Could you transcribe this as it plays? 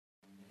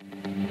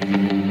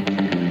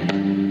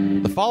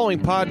following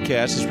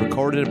podcast is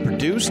recorded and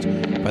produced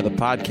by the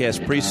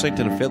Podcast Precinct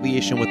in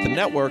affiliation with the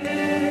network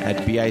at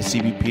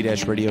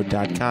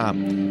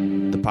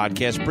bicbp-radio.com. The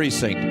Podcast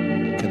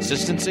Precinct.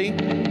 Consistency,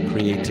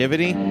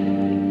 creativity,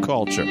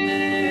 culture.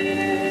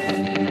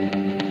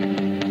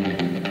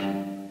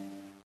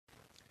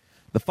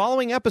 The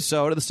following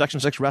episode of the Section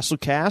 6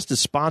 WrestleCast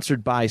is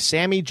sponsored by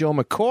Sammy Jo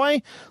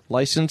McCoy,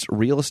 licensed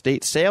real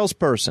estate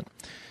salesperson.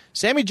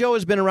 Sammy Jo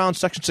has been around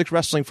Section 6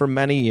 wrestling for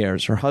many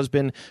years. Her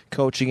husband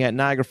coaching at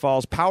Niagara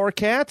Falls Power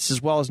Cats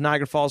as well as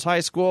Niagara Falls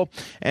High School,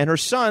 and her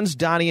sons,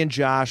 Donnie and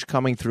Josh,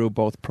 coming through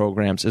both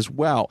programs as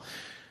well.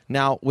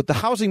 Now, with the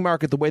housing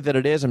market the way that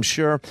it is, I'm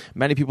sure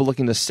many people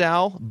looking to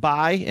sell,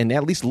 buy, and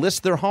at least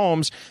list their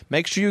homes.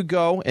 Make sure you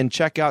go and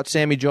check out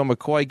Sammy Jo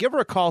McCoy. Give her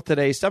a call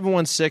today,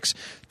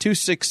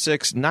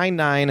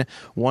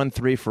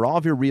 716-266-9913 for all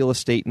of your real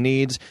estate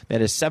needs.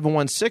 That is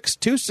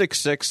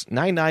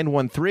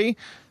 716-266-9913.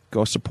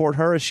 Go support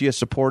her as she has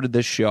supported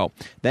this show.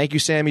 Thank you,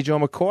 Sammy Jo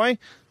McCoy.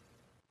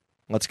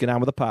 Let's get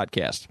on with the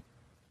podcast.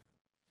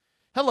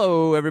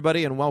 Hello,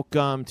 everybody, and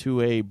welcome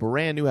to a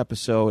brand new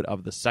episode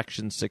of the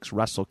Section 6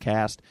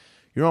 WrestleCast.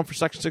 You're on for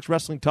Section 6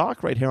 Wrestling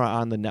Talk right here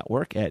on the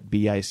network at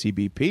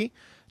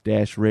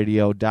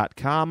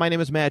bicbp-radio.com. My name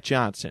is Matt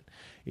Johnson,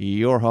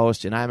 your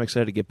host, and I'm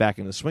excited to get back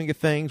into the swing of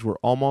things. We're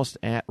almost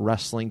at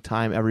wrestling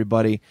time,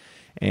 everybody.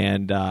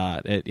 And,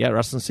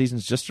 wrestling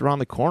season's just around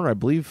the corner, I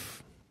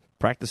believe.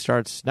 Practice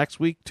starts next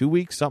week, 2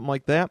 weeks, something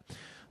like that.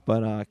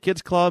 But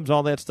kids clubs,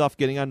 all that stuff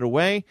getting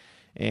underway.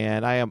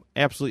 And I am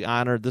absolutely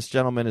honored. This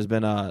gentleman has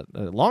been a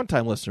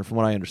long-time listener from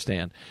what I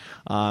understand.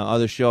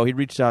 Other show, he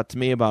reached out to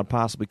me about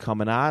possibly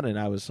coming on, and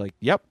I was like,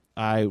 yep,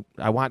 I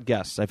want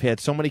guests. I've had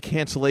so many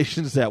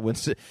cancellations that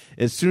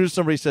as soon as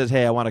somebody says,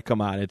 hey, I want to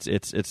come on, it's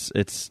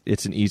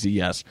an easy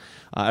yes.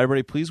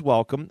 Everybody, please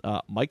welcome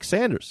Mike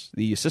Sanders,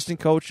 the assistant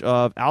coach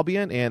of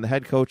Albion and the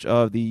head coach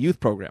of the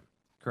youth program.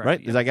 Correct.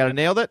 Right? Yep. I got it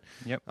nailed it?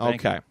 Yep.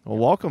 Okay. Well,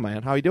 welcome,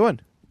 man. How you doing?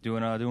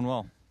 Doing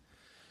well.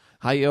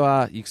 How you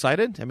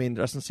excited? I mean,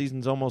 wrestling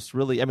season's almost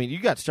really. I mean, you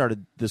got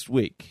started this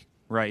week,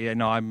 right? Yeah.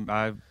 No,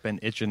 I've been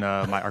itching.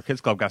 Our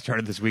kids club got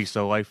started this week,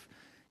 so life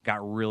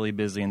got really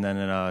busy. And then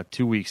in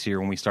 2 weeks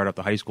here, when we start up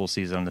the high school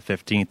season on the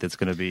 15th, it's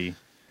going to be.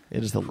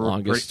 It is the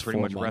longest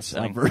pretty much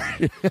wrestling ever.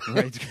 Right?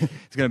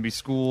 It's going to be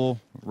school,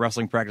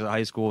 wrestling practice at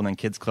high school, and then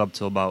kids club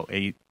till about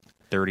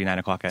 8:30, 9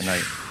 o'clock at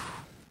night.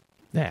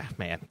 Yeah,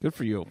 man, good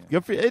for you.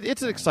 Good for you.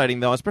 It's exciting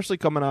though, especially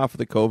coming off of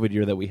the COVID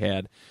year that we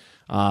had.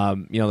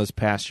 This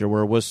past year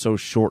where it was so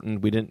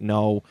shortened, we didn't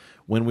know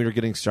when we were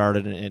getting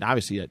started, and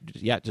obviously,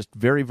 just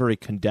very, very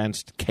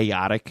condensed,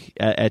 chaotic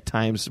at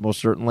times,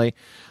 most certainly.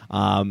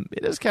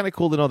 It is kind of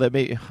cool to know that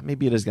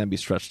maybe it is going to be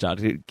stretched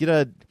out.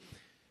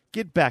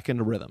 Get back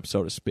into rhythm,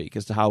 so to speak,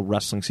 as to how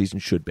wrestling season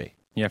should be.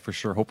 Yeah, for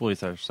sure. Hopefully,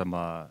 there's some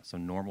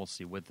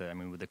normalcy with it. I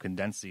mean, with the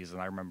condensed season,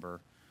 I remember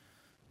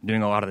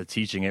doing a lot of the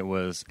teaching. It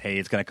was, hey,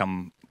 it's going to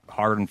come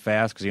hard and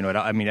fast because at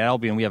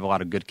Albion we have a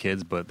lot of good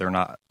kids, but they're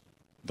not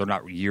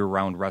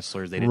year-round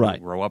wrestlers. They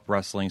didn't grow up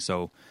wrestling,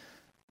 so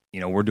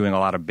we're doing a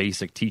lot of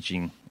basic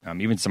teaching.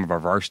 Even some of our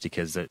varsity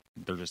kids that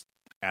they're just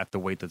at the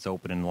weight that's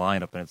open in the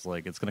lineup, and it's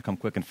like it's going to come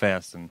quick and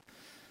fast. And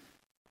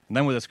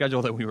then with the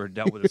schedule that we were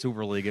dealt with the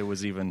Super League, it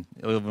was even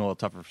a little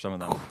tougher for some of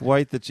them.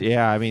 I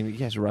mean, you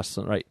guys are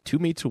wrestling, right? 2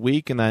 meets a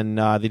week, and then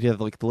they did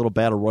like the little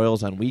battle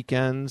royals on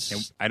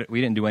weekends. We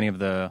didn't do any of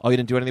the. Oh, you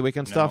didn't do any of the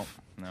weekend stuff?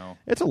 No.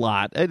 It's a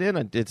lot,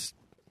 and it's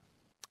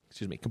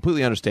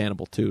completely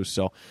understandable too.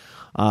 So,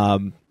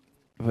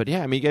 but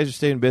yeah, I mean, you guys are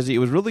staying busy. It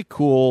was really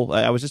cool.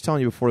 I was just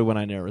telling you before we went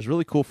on air. It was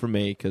really cool for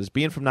me because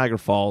being from Niagara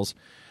Falls,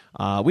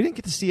 we didn't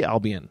get to see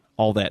Albion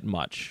all that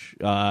much,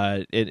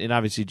 and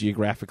obviously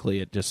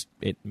geographically,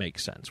 it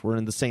makes sense. We're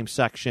in the same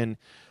section,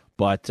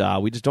 but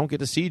we just don't get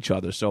to see each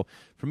other. So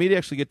for me to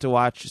actually get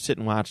to sit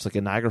and watch like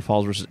a Niagara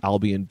Falls versus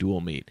Albion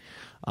dual meet,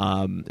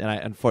 and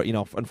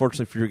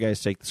unfortunately for your guys'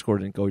 sake, the score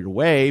didn't go your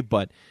way,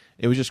 but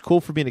it was just cool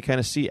for me to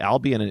kind of see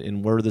Albion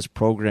and where this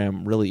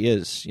program really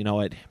is.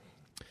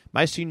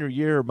 My senior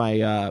year,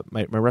 my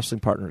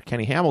wrestling partner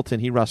Kenny Hamilton,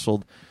 he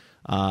wrestled.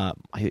 I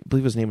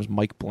believe his name was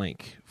Mike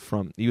Blank.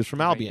 He was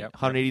from Albion,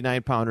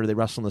 189 pounder. They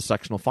wrestled in the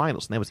sectional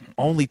finals, and that was the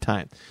only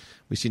time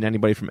we've seen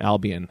anybody from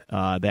Albion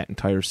that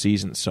entire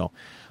season. So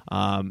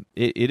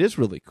it is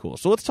really cool.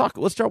 So let's start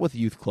with the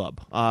youth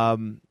club.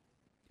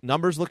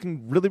 Numbers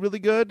looking really, really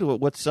good.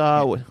 What's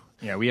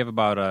Yeah, we have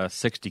about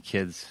 60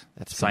 kids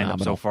that's signed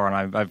phenomenal. up so far,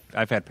 and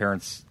I've had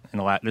parents in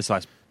this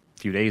last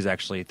few days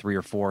actually 3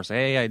 or 4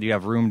 say, "Hey, do you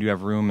have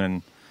room?"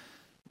 And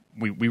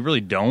we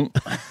really don't.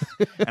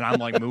 And I'm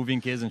like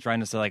moving kids and trying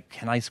to say like,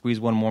 "Can I squeeze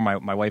one more?"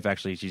 My wife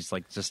actually, she's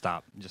like, "Just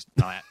stop, just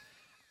not."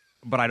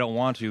 But I don't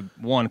want to,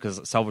 one,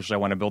 because selfishly I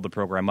want to build the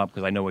program up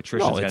because I know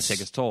attrition is going to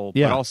take its toll.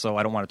 Yeah. But also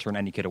I don't want to turn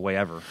any kid away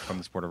ever from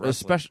the sport of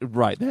wrestling. Especially,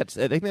 right.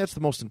 I think that's the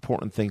most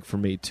important thing for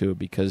me, too,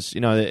 because,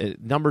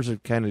 numbers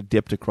have kind of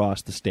dipped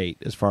across the state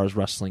as far as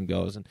wrestling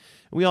goes. And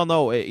we all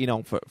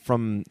know,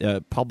 from a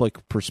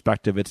public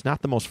perspective, it's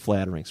not the most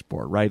flattering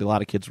sport, right? A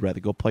lot of kids would rather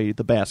go play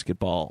the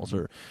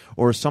basketballs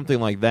or something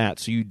like that.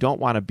 So you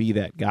don't want to be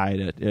that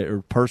guy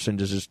or person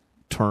to just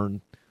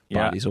turn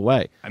bodies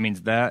away. I mean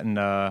that, and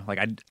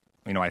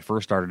I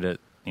first started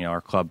it.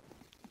 Our club,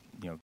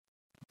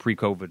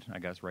 pre-COVID, I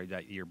guess, right?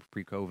 That year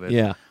pre-COVID.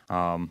 Yeah.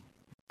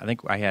 I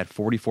think I had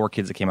 44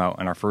 kids that came out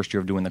in our first year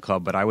of doing the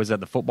club, but I was at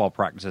the football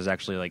practices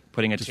actually, like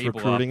putting a Just table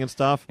recruiting up. and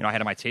stuff. I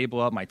had my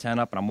table up, my tent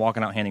up, and I'm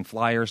walking out handing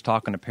flyers,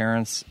 talking to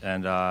parents.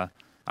 And I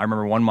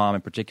remember one mom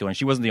in particular, and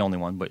she wasn't the only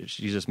one, but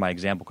she's just my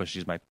example because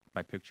she's my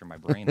picture in my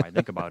brain when I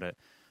think about it.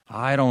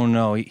 I don't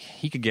know.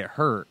 He could get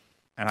hurt.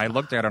 And I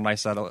looked at her and I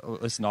said,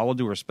 listen, all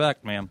due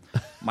respect, ma'am,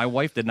 my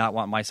wife did not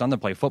want my son to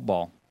play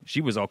football. She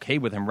was okay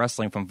with him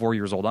wrestling from 4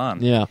 years old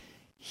on. Yeah.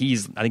 I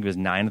think he was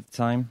 9 at the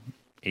time,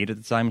 8 at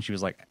the time, and she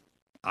was like,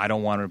 I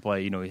don't want him to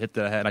play, hit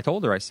the head. I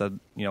told her, I said,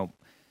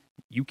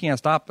 you can't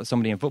stop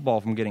somebody in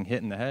football from getting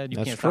hit in the head. You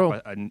That's can't true.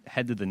 stop a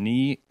head to the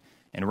knee.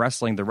 And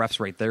wrestling, the ref's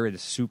right there. It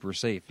is super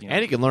safe.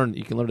 And you can learn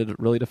to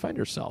really defend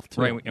yourself,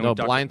 too. Right, and No we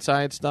talked-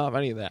 blindside stuff,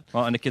 any of that.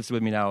 Well, and the kid's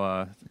with me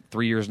now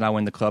 3 years now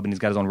in the club, and he's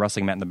got his own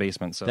wrestling mat in the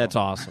basement. So That's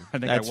awesome. I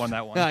think I won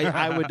that one.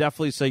 I would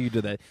definitely say you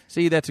did that.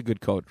 See, that's a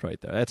good coach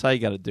right there. That's how you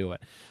got to do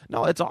it.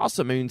 No, it's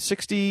awesome. I mean,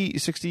 60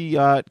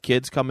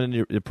 kids coming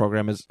into your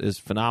program is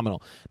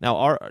phenomenal.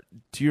 Now,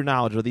 to your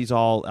knowledge, are these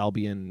all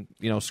Albion,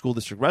 school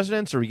district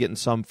residents, or are we getting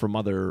some from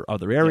other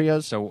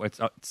areas? So it's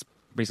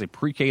basically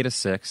pre-K to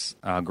 6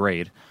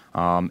 grade.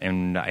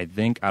 And I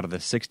think out of the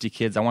 60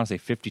 kids, I want to say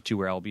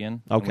 52 are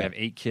Albion. Okay. And we have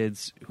 8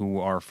 kids who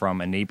are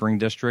from a neighboring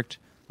district.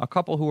 A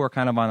couple who are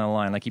kind of on the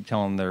line. I keep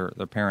telling their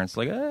parents,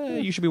 like,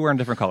 you should be wearing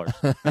different colors.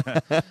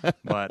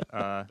 But,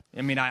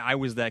 I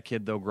was that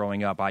kid, though,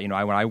 growing up. When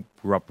I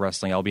grew up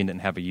wrestling, Albion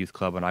didn't have a youth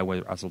club, and I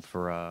wrestled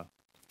for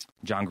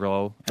John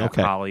Grillo at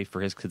Holly for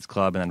his kids'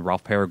 club, and then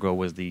Ralph Perigo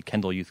was the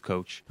Kendall youth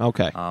coach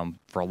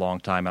for a long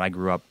time. And I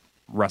grew up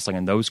wrestling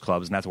in those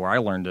clubs, and that's where I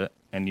learned it.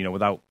 And,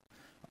 without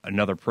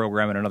another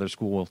program and another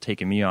school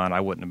taking me on, I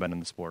wouldn't have been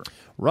in the sport.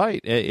 Right.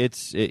 It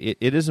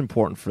is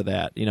important for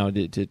that,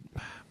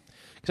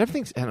 because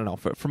everything's, I don't know,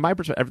 from my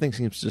perspective, everything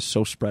seems just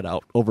so spread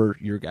out over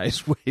your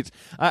guys' ways.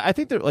 I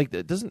think they're like,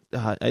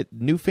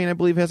 Newfane, I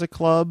believe, has a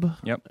club,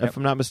 if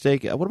I'm not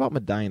mistaken. What about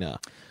Medina?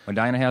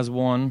 Medina has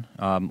one.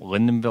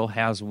 Lindenville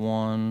has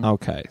one.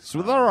 Okay.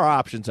 So there are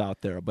options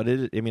out there, but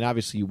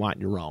obviously you want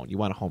your own. You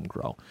want a home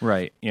grow.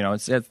 Right.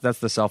 That's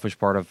the selfish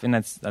part of, and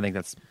I think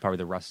that's probably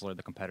the wrestler,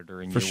 the competitor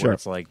in you, For sure. where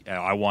it's like,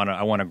 I want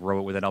to grow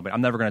it with it, but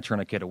I'm never going to turn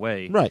a kid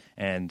away. Right.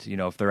 And,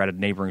 if they're at a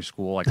neighboring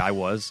school like I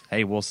was,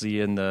 hey, we'll see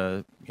you in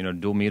the,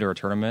 dual meet or a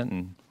tournament,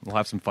 and we'll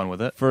have some fun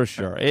with it. For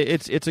sure.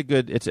 It's a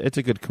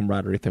good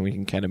camaraderie thing. We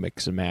can kind of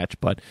mix and match,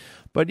 but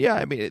yeah,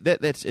 I mean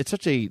it's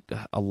such a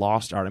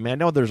lost art. I mean, I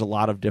know there's a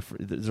lot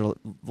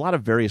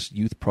of various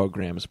youth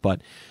programs,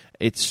 but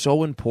it's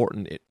so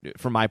important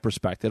from my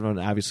perspective, and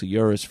obviously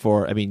yours.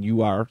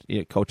 You are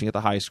coaching at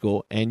the high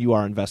school, and you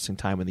are investing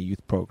time in the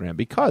youth program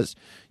because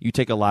you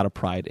take a lot of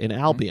pride in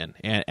Albion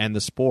and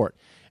the sport.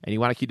 And you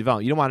want to keep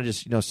developing. You don't want to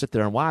just sit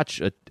there and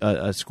watch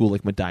a school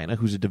like Medina,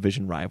 who's a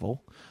division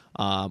rival,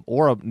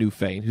 or a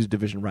Newfane, who's a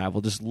division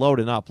rival, just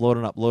loading up,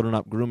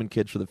 grooming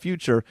kids for the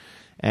future.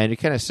 And you're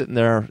kind of sitting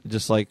there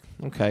just like,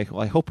 okay,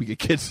 well, I hope we get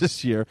kids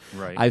this year.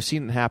 Right. I've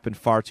seen it happen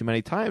far too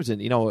many times. And,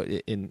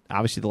 in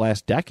obviously the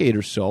last decade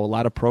or so, a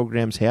lot of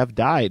programs have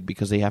died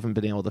because they haven't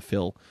been able to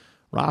fill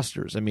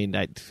rosters.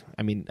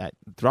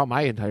 Throughout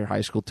my entire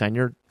high school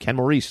tenure, Ken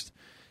Maurice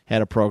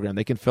had a program.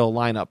 They can fill a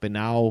lineup, and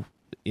now,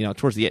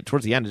 towards the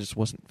end, it just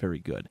wasn't very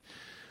good.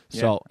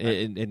 So,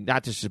 and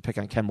not just to pick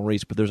on Ken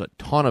Maurice, but there's a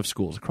ton of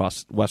schools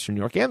across Western New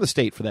York and the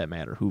state, for that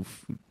matter,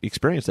 who've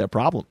experienced that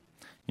problem.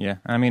 Yeah,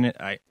 I mean,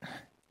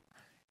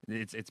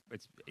 it's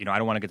I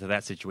don't want to get to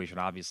that situation,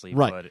 obviously,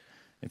 right. But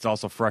it's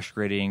also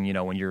frustrating,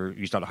 when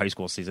you start a high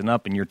school season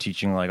up and you're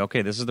teaching, like,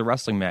 okay, this is the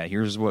wrestling mat.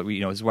 Here's what this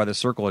is why the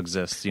circle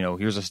exists.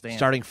 Here's a stand.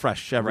 Starting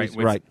fresh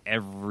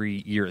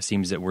every year, it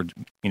seems that we're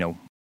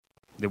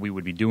that we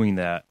would be doing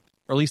that,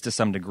 or at least to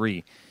some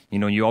degree.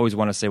 You always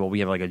want to say, well,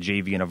 we have like a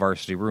JV and a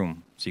varsity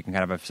room, so you can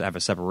kind of have a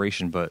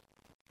separation. But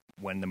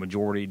when the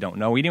majority don't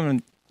know,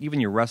 even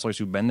your wrestlers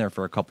who've been there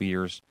for a couple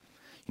years,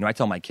 I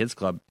tell my kids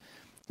club,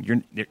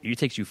 it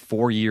takes you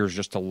 4 years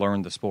just to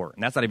learn the sport,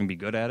 and that's not even be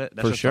good at it.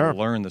 That's just to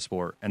learn the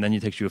sport, and then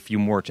it takes you a few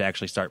more to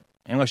actually start.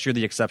 Unless you're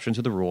the exception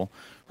to the rule,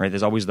 right?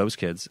 There's always those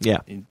kids,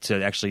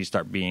 to actually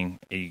start being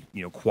a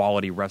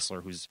quality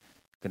wrestler who's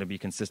going to be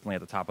consistently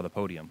at the top of the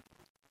podium.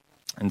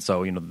 And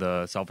so,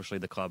 selfishly,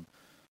 the club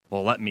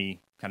will let me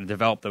kind of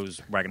develop those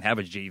where I can have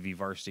a JV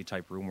varsity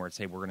type room where it's,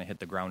 hey, we're going to hit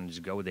the ground and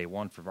just go day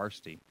one for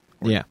varsity.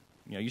 Or,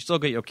 you still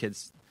get your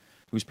kids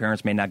whose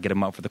parents may not get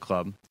them out for the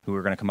club, who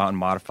are going to come out in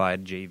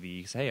modified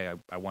JV, say, hey,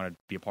 I want to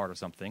be a part of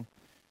something.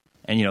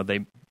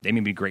 And, they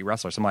may be great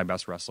wrestlers. Some of my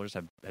best wrestlers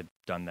have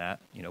done that,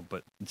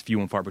 but it's few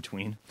and far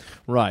between.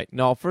 Right.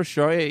 No, for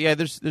sure. Yeah,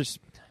 there's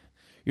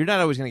you're not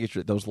always going to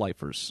get those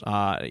lifers,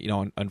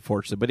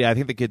 unfortunately. But, yeah, I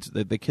think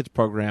the kids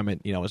program,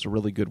 is a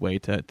really good way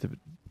to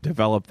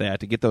develop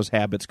that, to get those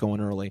habits going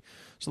early.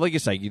 So like you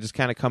say, you just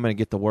kind of come in and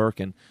get to work,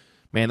 and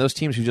man, those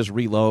teams who just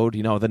reload,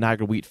 the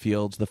Niagara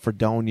Wheatfields, the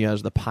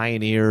Fredonias, the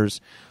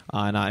Pioneers,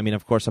 and I mean,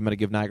 of course, I'm going to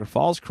give Niagara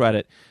Falls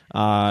credit.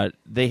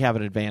 They have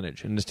an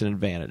advantage, and just an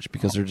advantage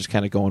because they're just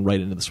kind of going right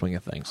into the swing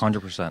of things.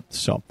 100%.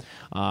 So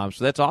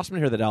that's awesome to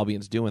hear that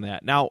Albion's doing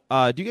that. Now,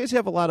 do you guys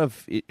have a lot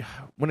of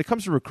when it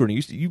comes to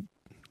recruiting?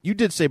 You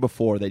did say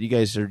before that you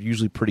guys are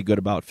usually pretty good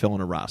about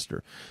filling a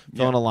roster,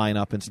 filling a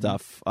lineup and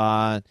stuff.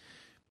 I'm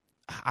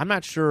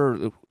not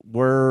sure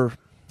where,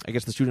 I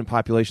guess, the student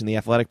population, the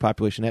athletic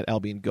population at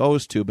Albion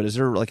goes to, but is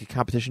there like a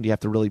competition? Do you have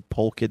to really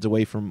pull kids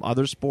away from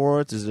other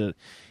sports? Is it an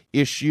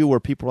issue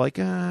where people are like,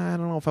 I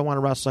don't know if I want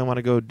to wrestle, I want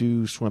to go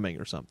do swimming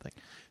or something?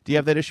 Do you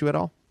have that issue at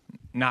all?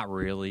 Not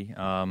really.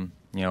 I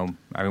mean,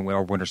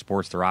 our winter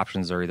sports, their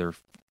options are either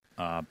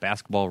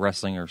basketball,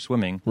 wrestling, or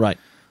swimming. Right.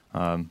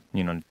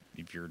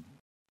 If you're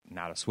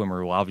not a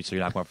swimmer, well, obviously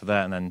you're not going for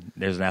that. And then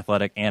there's an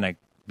athletic and a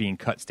being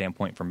cut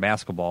standpoint from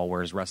basketball,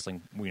 whereas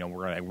wrestling, we're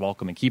going to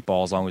welcome and keep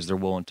all as long as they're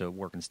willing to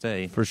work and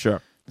stay. For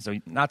sure. So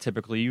not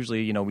typically.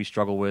 Usually, we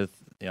struggle with,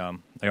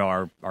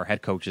 our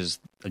head coach is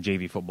a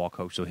JV football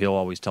coach, so he'll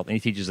always tell, and he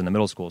teaches in the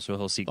middle school, so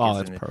he'll see kids.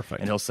 Oh, that's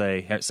perfect. And he'll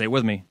say it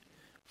with me,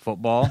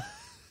 football,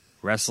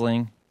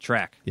 wrestling,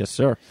 track. Yes,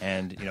 sir.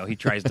 And, he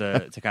tries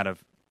to kind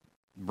of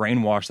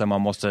brainwash them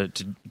almost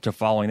to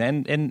following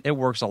that. And it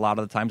works a lot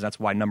of the times. That's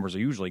why numbers are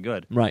usually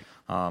good. Right.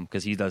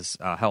 Because he does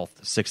health,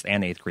 6th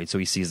and 8th grade, so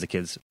he sees the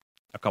kids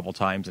a couple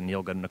times and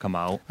he'll get them to come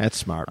out. That's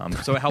smart.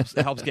 So it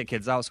helps get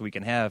kids out so we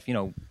can have,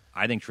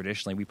 I think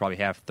traditionally we probably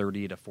have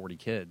 30 to 40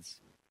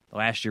 kids.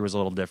 Last year was a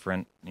little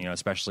different,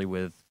 especially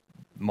with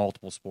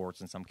multiple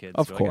sports and some kids.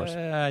 Of course.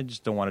 I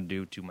just don't want to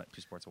do two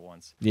sports at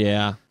once.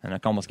 Yeah. And I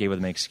almost gave them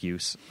an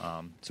excuse.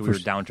 So we were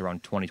down to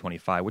around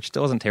 20-25, which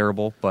still isn't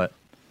terrible, but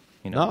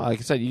No, like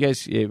I said, you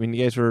guys filled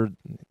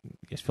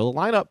the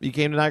lineup. You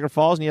came to Niagara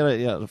Falls and you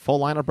had a full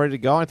lineup ready to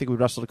go. I think we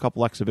wrestled a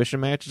couple exhibition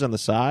matches on the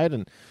side,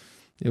 and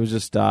it was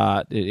just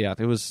that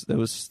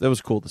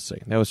was cool to see.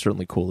 That was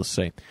certainly cool to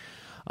see.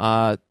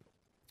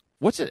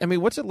 What's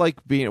it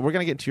like being? We're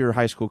going to get into your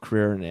high school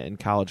career and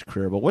college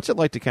career, but what's it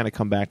like to kind of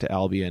come back to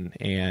Albion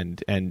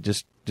and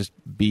just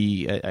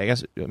be?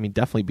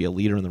 Definitely be a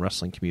leader in the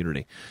wrestling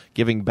community,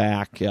 giving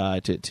back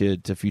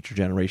to future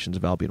generations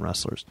of Albion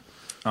wrestlers.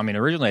 I mean,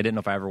 originally I didn't know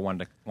if I ever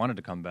wanted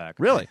to come back.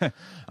 Really? When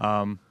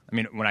I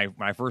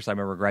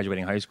remember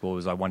graduating high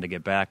school, I wanted to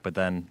get back, but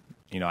then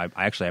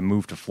I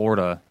moved to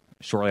Florida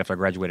shortly after I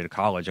graduated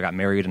college. I got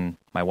married, and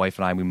my wife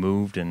and we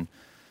moved, and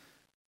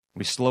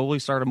we slowly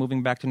started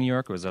moving back to New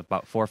York. It was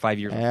about 4 or 5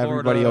 years in Florida.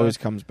 Everybody always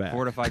comes back.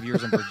 4 to 5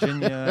 years in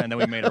Virginia, and then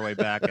we made our way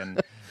back.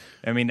 And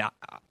when the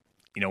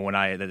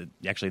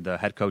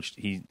head coach,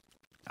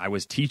 I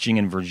was teaching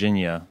in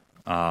Virginia.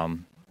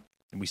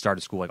 We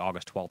started school like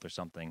August 12th or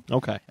something.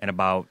 Okay. And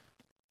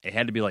it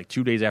had to be like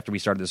 2 days after we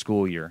started the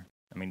school year.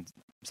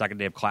 Second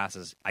day of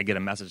classes, I get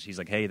a message. He's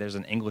like, hey, there's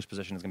an English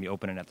position that's going to be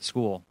opening at the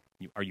school.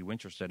 Are you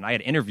interested? And I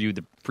had interviewed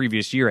the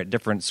previous year at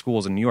different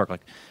schools in New York,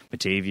 like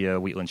Batavia,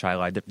 Wheatland,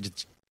 Chi-Li,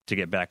 to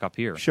get back up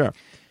here. Sure.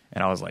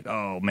 And I was like,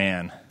 oh,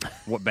 man,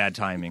 what bad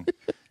timing.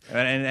 And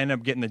I ended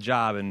up getting the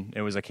job, and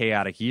it was a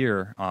chaotic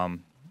year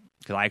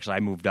because I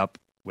moved up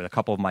with a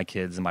couple of my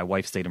kids, and my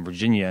wife stayed in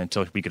Virginia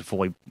until we could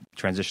fully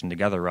transition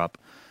together up.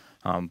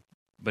 But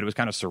it was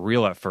kind of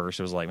surreal at first.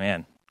 It was like,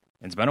 man,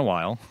 it's been a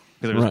while.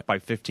 Because it was by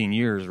 15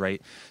 years,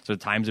 right? So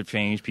times have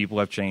changed, people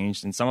have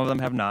changed, and some of them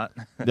have not.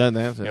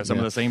 Some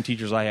of the same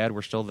teachers I had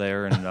were still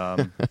there,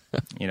 and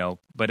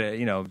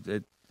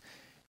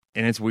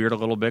and it's weird a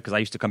little bit because I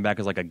used to come back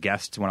as like a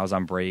guest when I was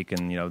on break,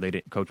 and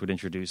coach would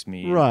introduce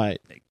me,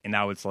 right? And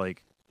now it's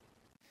like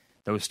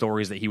those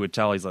stories that he would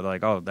tell. He's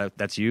like, oh,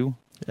 that's you.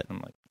 Yeah. I'm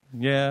like,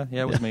 yeah,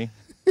 it was me.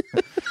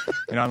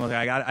 I'm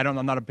like,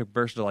 I'm not a big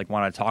person to like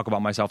want to talk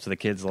about myself to the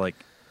kids. Like,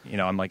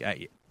 I'm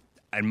like.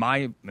 In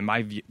my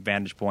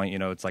vantage point,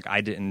 it's like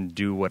I didn't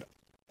do what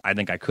I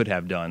think I could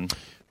have done.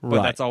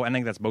 But that's all. I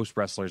think that's most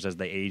wrestlers as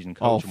they age and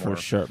coach more. Oh,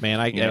 for sure, man.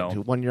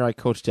 One year I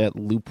coached at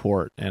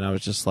Newport, and I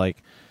was just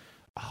like,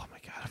 oh my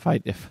god,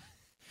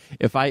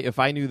 if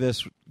I knew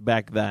this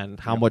back then,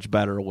 how much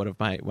better would have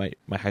my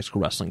high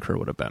school wrestling career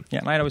would have been. Yeah,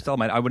 and I'd always tell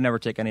them I would never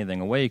take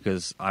anything away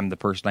because I'm the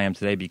person I am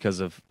today because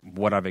of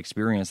what I've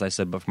experienced. I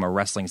said, but from a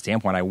wrestling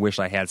standpoint, I wish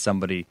I had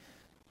somebody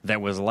that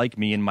was like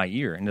me in my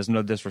ear. And there's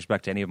no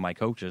disrespect to any of my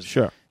coaches.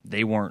 Sure.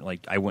 They weren't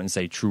like, I wouldn't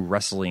say true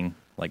wrestling,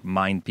 like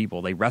mind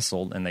people. They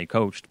wrestled and they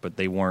coached, but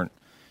they weren't,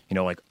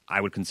 like I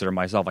would consider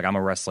myself, like I'm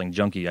a wrestling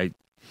junkie.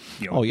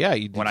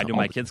 When I do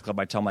my kids club,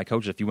 I tell my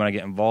coaches, if you want to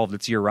get involved,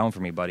 it's year round for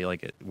me, buddy.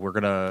 Like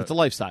it's a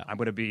lifestyle. I'm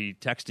going to be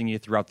texting you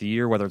throughout the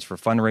year, whether it's for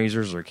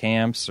fundraisers or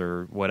camps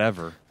or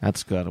whatever.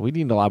 That's good. We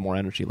need a lot more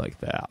energy like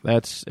that.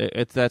 That's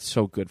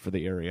so good for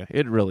the area.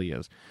 It really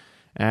is.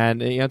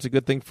 And it's a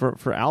good thing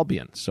for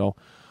Albion. So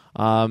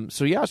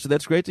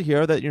that's great to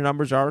hear that your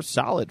numbers are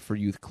solid for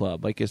youth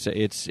club. Like I said,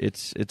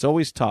 it's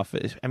always tough.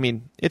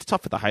 It's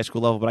tough at the high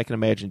school level, but I can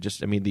imagine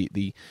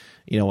an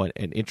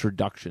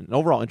introduction, an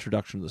overall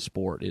introduction to the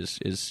sport is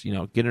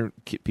getting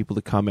people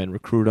to come in,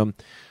 recruit them.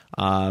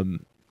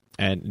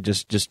 and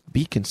just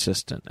be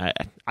consistent.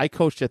 I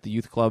coached at the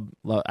youth club.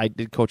 I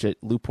did coach at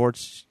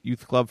Newport's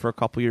youth club for a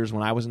couple years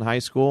when I was in high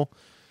school,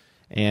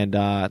 and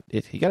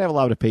you got to have a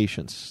lot of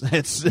patience.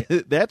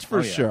 That's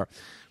for sure.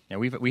 Yeah,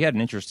 we had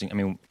an interesting. I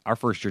mean, our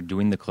first year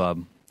doing the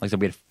club, like I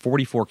said, we had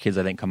 44 kids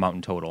I think come out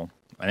in total.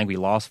 I think we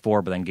lost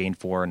 4, but then gained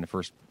 4 in the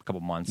first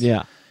couple months.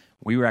 Yeah.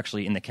 We were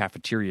actually in the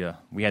cafeteria.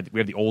 We have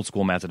the old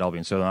school mats at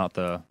Albion, so they're not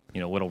the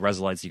little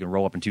Resilites you can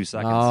roll up in 2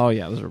 seconds. Oh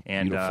yeah, those are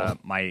beautiful.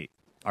 And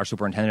our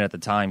superintendent at the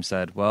time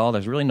said, "Well,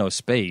 there's really no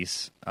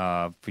space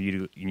for you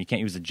to. You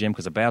can't use the gym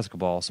because of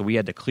basketball. So we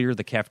had to clear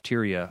the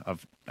cafeteria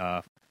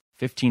of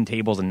 15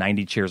 tables and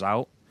 90 chairs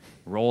out,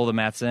 roll the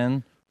mats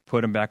in,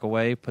 put them back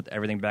away, put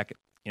everything back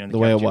in the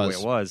way it cafeteria the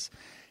way it was."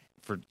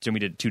 So we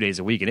did 2 days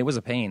a week, and it was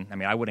a pain. I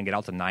mean, I wouldn't get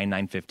out to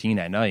 9:15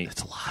 at night.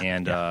 That's a lot.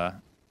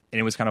 And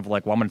it was kind of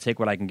like, well, I'm going to take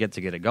what I can get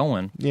to get it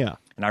going. Yeah.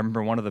 And I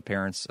remember one of the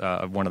parents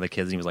of one of the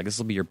kids, and he was like, "This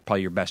will be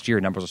probably your best year.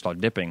 Numbers will start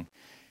dipping."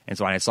 And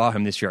so when I saw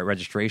him this year at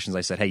registrations,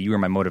 I said, "Hey, you were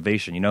my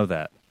motivation. You know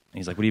that." And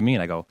he's like, "What do you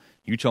mean?" I go,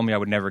 "You told me I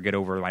would never get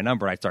over my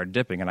number. I started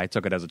dipping, and I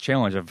took it as a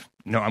challenge of,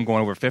 no, I'm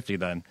going over 50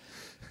 then."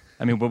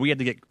 I mean, but we had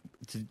to get,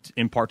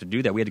 in part to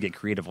do that, we had to get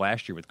creative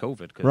last year with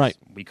COVID because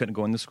we couldn't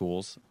go into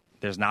schools.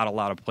 There's not a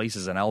lot of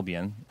places in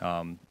Albion.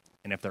 And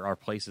if there are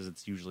places,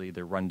 it's usually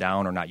either run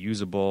down or not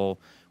usable.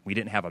 We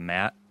didn't have a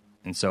mat.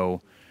 And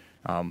so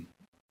one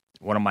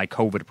of my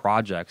COVID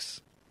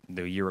projects,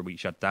 the year we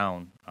shut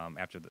down,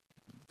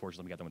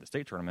 fortunately we got done with the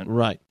state tournament,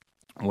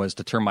 was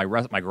to turn my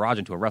garage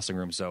into a wrestling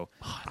room. So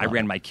I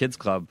ran my kids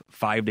club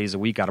 5 days a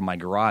week out of my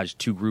garage,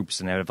 2 groups,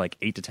 and I had like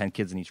 8 to 10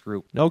 kids in each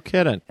group. No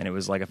kidding. And it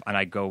was like, if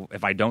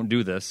I don't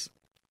do this,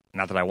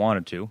 not that I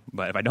wanted to,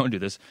 but if I don't do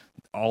this,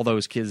 all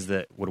those kids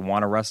that would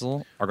want to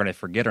wrestle are going to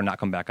forget or not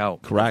come back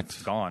out. Correct.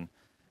 It's gone.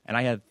 And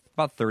I had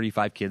about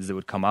 35 kids that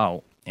would come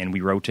out, and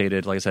we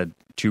rotated, like I said,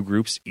 2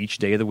 groups each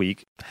day of the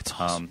week. That's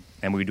awesome.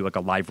 And we would do like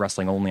a live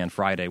wrestling only on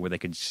Friday where they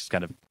could just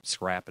kind of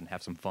scrap and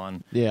have some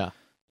fun. Yeah.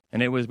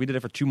 And we did it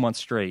for 2 months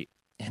straight.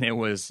 And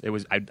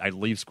I'd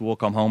leave school,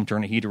 come home,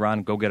 turn the heater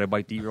on, go get a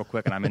bite to eat real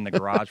quick, and I'm in the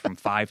garage from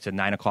 5 to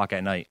 9 o'clock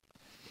at night.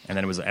 And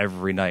then it was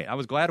every night. I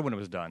was glad when it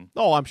was done.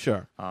 Oh, I'm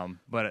sure.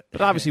 But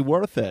obviously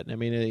worth it. I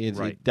mean, it's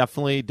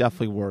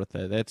definitely worth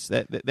it.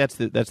 That's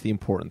the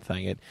important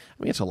thing.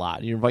 It's a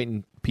lot. You're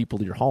inviting people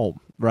to your home,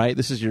 right?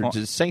 This is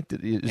your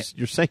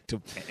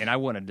sanctum. And I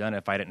wouldn't have done it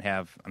if I didn't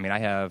have. I mean, I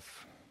have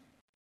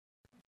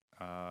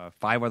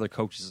 5 other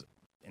coaches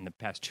in the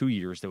past 2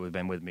 years that have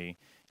been with me,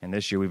 and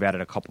this year we've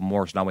added a couple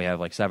more. So now we have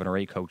like 7 or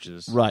 8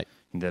 coaches,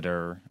 that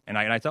are. And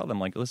I tell them,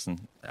 like,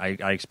 listen, I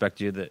expect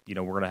you that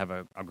we're gonna have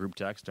a group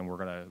text, and we're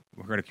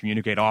gonna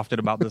communicate often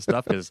about this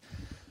stuff because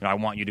I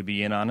want you to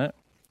be in on it.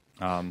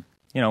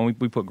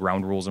 We put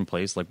ground rules in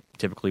place. Like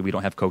typically, we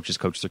don't have coaches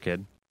coach their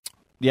kid.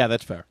 Yeah,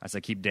 that's fair. I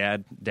said keep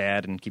dad,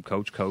 and keep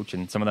coach,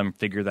 and some of them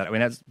figure that. I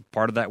mean, that's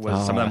part of that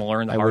was some of them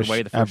learned the hard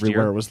way the first year.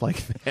 Everywhere was like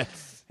that.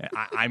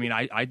 I mean,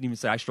 I didn't even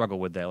say I struggle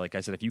with that. Like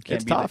I said, if you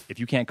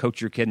can't coach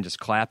your kid and just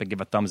clap and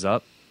give a thumbs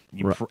up,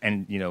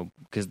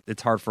 because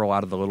it's hard for a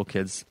lot of the little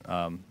kids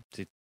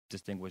to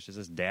distinguish, is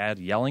this dad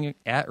yelling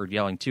at or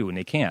yelling to, and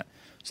they can't,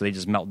 so they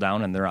just melt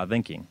down and they're not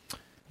thinking.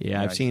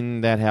 Yeah, I've seen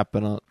that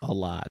happen a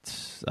lot,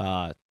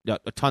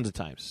 tons of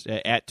times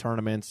at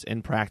tournaments,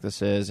 in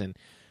practices, and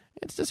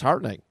it's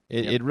disheartening.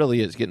 It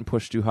really is getting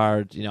pushed too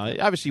hard.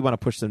 Obviously you want to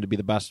push them to be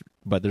the best,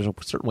 but there's a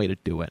certain way to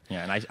do it.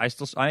 Yeah, and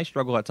I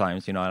struggle at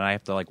times, and I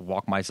have to like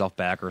walk myself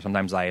back, or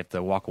sometimes I have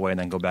to walk away and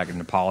then go back and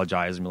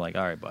apologize and be like,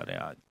 all right, buddy.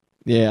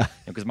 Yeah.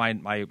 Because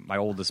my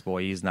oldest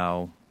boy, he's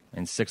now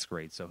in 6th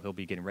grade, so he'll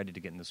be getting ready to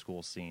get in the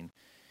school scene,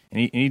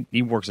 and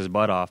he works his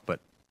butt off, but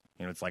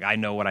it's like I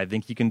know what I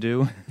think he can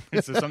do.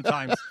 So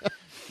sometimes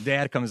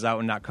dad comes out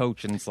and not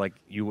coach, and it's like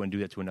you wouldn't do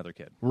that to another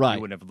kid. Right. You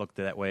wouldn't have looked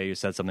that way. You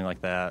said something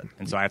like that,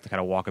 and so I have to kind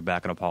of walk it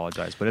back and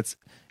apologize. But it's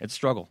a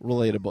struggle.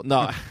 Relatable.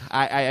 No,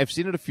 I've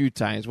seen it a few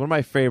times. One of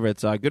my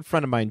favorites, a good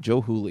friend of mine,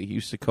 Joe Hooley, he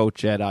used to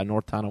coach at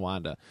North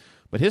Tonawanda,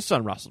 but his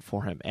son wrestled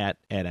for him at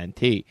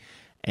NT,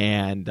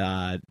 and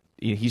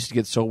he used to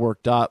get so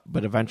worked up,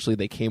 but eventually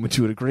they came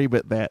into an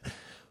agreement that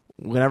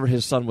whenever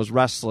his son was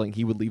wrestling,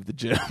 he would leave the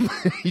gym.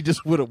 He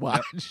just wouldn't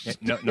watch.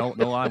 No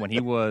lie. When he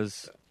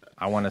was,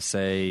 I want to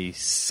say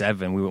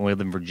 7, we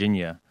lived in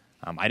Virginia.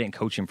 I didn't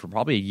coach him for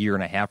probably a year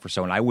and a half or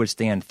so, and I would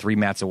stand 3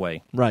 mats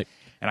away. Right.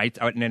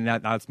 And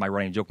now it's my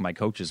running joke with my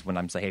coaches when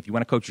I'm saying, hey, if you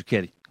want to coach your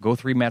kid, go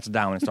 3 mats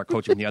down and start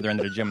coaching from the other end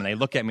of the gym. And they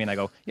look at me and I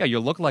go, yeah, you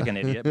look like an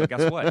idiot, but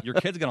guess what? Your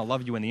kid's going to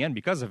love you in the end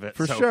because of it.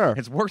 For sure.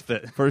 It's worth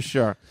it. For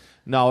sure.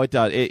 No, it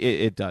does.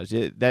 It does.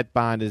 That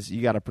bond is,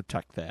 you got to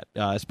protect that,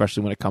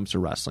 especially when it comes to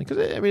wrestling. Because,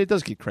 it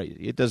does get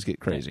crazy. It does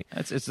get crazy.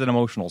 It's an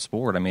emotional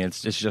sport. I mean,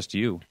 it's just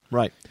you.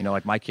 Right.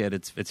 Like my kid,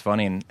 it's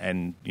funny,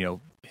 and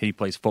he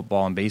plays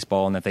football and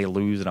baseball, and if they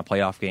lose in a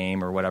playoff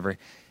game or whatever,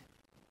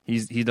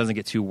 he doesn't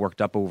get too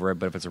worked up over it.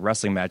 But if it's a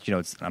wrestling match,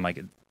 I'm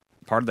like,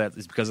 part of that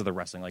is because of the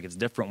wrestling. Like, it's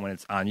different when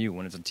it's on you.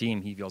 When it's a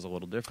team, he feels a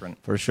little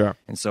different. For sure.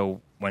 And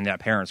so when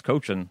that parent's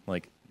coaching,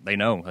 like, they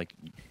know, like,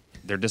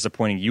 they're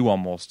disappointing you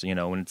almost,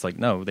 and it's like,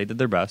 no, they did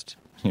their best.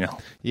 You know.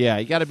 Yeah,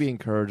 you got to be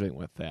encouraging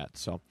with that.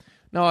 So,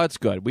 no, it's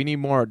good. We need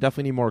more.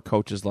 Definitely need more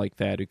coaches like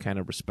that who kind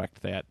of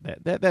respect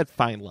that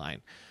fine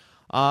line.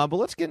 But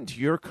let's get into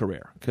your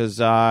career because,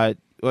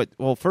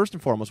 well, first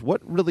and foremost,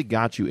 what really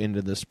got you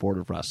into the sport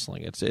of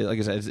wrestling? It's like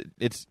I said,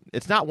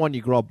 it's not one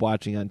you grow up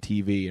watching on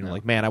TV and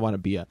like, man, I want to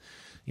be a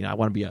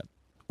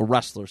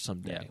wrestler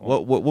someday. Yeah,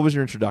 well, what was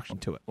your introduction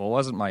to it? Well, it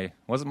wasn't my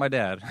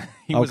dad.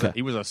 He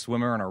was a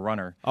swimmer and a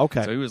runner.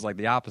 Okay, so he was like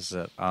the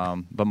opposite.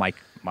 But my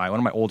one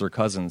of my older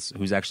cousins,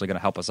 who's actually going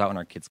to help us out in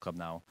our kids club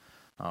now,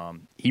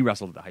 he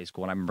wrestled at the high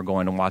school, and I remember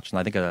going and watching.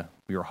 I think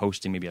we were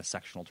hosting maybe a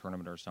sectional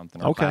tournament or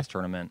something, or a class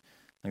tournament.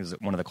 I think it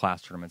was one of the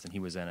class tournaments, and he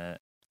was in it.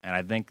 And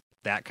I think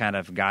that kind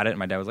of got it. And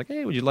my dad was like,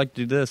 "Hey, would you like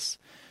to do this?"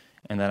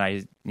 And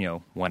then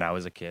when I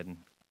was a kid,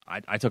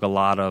 I took a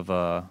lot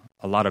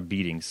of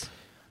beatings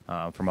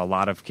from a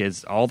lot of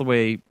kids, all the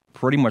way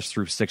pretty much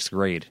through 6th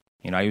grade.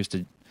 I used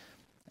to,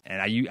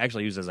 and I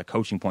actually used it as a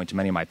coaching point to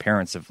many of my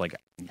parents of like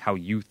how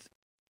youth,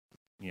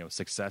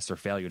 success or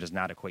failure does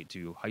not equate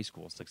to high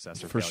school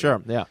success or failure. For sure,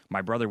 yeah.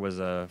 My brother was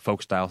a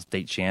folk style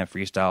state champ,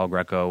 freestyle,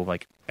 Greco,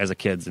 like as a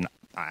kid, and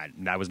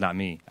that was not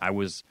me. I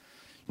was,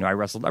 I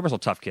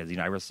wrestled tough kids.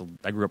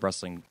 I grew up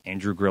wrestling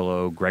Andrew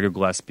Grillo, Gregor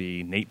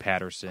Gillespie, Nate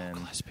Patterson.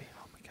 Gillespie,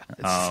 oh my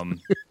God.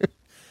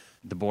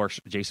 The Borsch,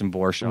 Jason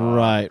Borsch.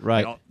 Right.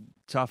 Like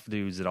tough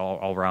dudes that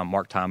all around.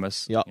 Mark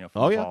Thomas. Yep.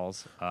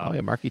 Falls.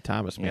 Marky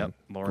Thomas, man.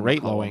 Yep.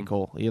 Great low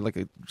ankle. He had like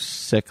a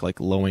sick, like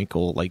low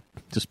ankle, like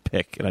just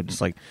pick, and I'm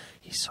just like,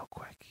 he's so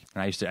quick.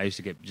 And I used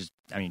to get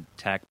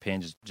tack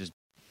pins just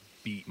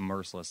beat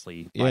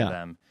mercilessly by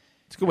them.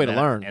 It's a good way to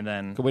learn. And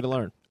then good way to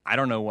learn. I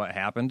don't know what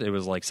happened. It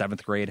was like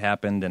 7th grade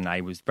happened, and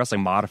I was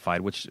wrestling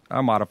modified, which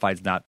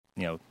modified's not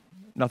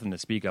nothing to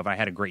speak of. I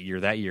had a great year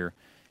that year.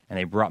 And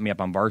they brought me up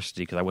on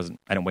varsity because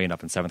I didn't weigh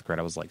enough in 7th grade.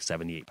 I was like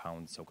 78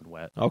 pounds soaking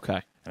wet. Okay.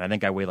 And I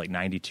think I weighed like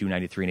 92,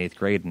 93 in 8th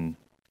grade. And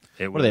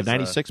what do they have,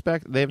 96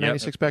 back? They have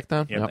 96 back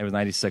then? Yeah, it was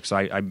 96. So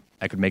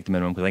I could make the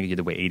minimum because I think you had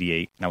to weigh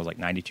 88. And I was like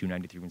 92,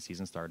 93 when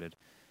season started.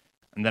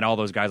 And then all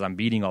those guys I'm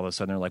beating all of a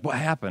sudden, they're like, what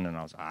happened? And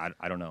I was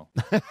I don't know.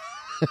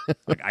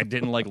 Like I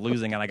didn't like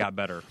losing and I got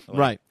better. Like,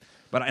 right.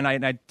 But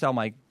I tell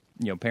my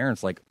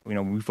parents, like,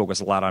 we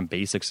focus a lot on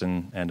basics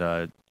and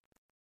like,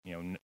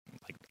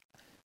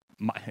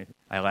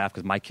 I laugh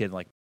because my kid,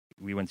 like,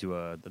 we went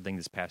to the thing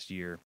this past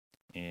year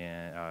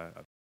and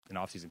an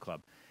off-season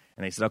club,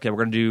 and they said, okay, we're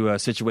going to do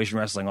situation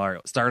wrestling. All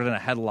right, started in a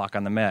headlock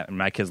on the mat, and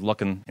my kid's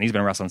looking, and he's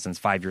been wrestling since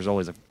 5 years old.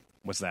 He's like,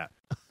 what's that?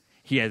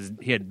 He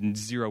had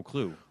zero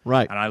clue.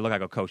 Right. And I look, I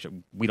go, Coach,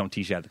 we don't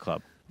teach that at the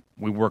club.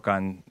 We work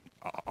on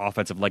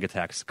offensive leg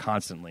attacks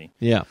constantly.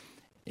 Yeah.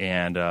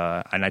 And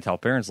I tell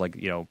parents, like,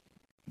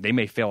 they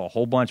may fail a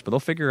whole bunch, but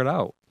they'll figure it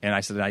out. And I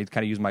said, I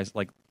kind of use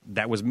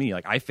that was me.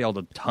 Like, I failed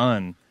a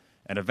ton.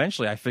 And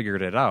eventually I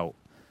figured it out,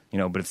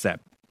 but it's that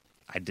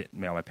I didn't,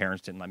 my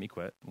parents didn't let me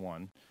quit,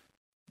 one.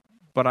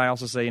 But I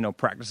also say,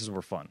 practices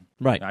were fun.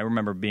 Right. I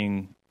remember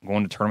going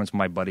to tournaments with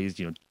my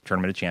buddies,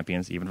 Tournament of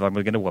Champions, even if I'm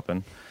going to get a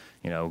whooping,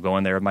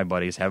 going there with my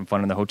buddies, having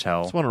fun in the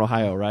hotel. It's one in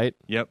Ohio, right?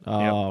 Yep.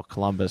 Oh, yep.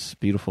 Columbus.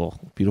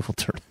 Beautiful, beautiful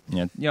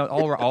tournament. Yeah.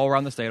 All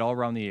around the state, all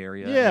around the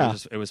area. Yeah.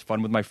 It was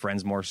fun with my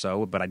friends more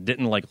so, but I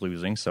didn't like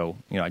losing. So,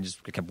 I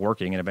just kept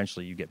working and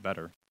eventually you get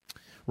better.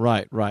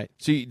 Right.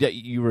 So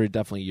you were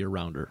definitely a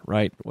year-rounder,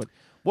 right?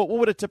 What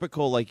would a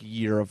typical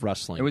year of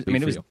wrestling be for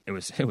you?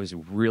 It was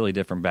really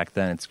different back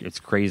then. It's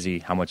crazy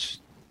how much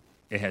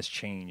it has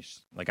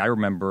changed. Like I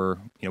remember,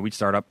 we'd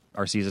start up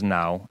our season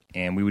now,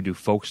 and we would do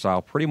folk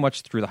style pretty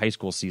much through the high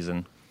school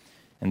season,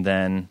 and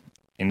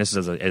this is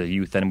as a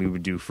youth. Then we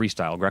would do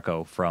freestyle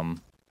Greco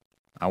from,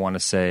 I want to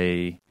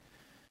say,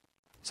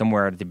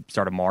 somewhere at the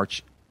start of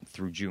March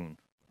through June.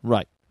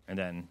 Right. And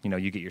then,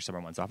 you get your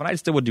summer months off. And I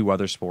still would do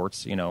other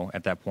sports,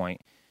 at that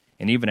point.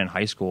 And even in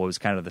high school, it was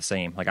kind of the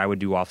same. Like, I would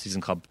do off-season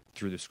club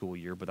through the school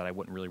year, but that I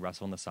wouldn't really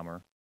wrestle in the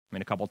summer. I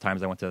mean, a couple of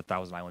times I went to the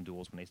Thousand Island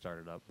Duels when they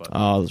started up. But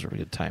those were a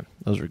good time.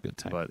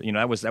 But,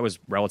 that was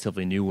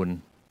relatively new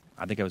when,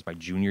 I think it was my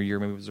junior year,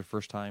 maybe it was the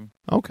first time.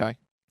 Okay.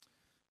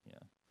 Yeah.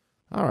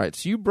 All right.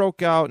 So you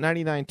broke out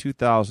 99,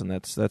 2000.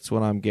 That's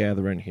what I'm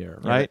gathering here,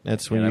 right?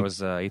 That's when that was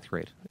 8th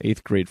grade.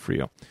 8th grade for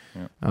you.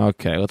 Yeah.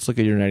 Okay, let's look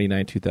at your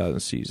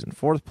 99-2000 season.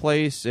 4th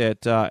place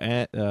at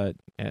I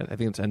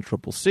think it's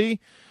NCCC.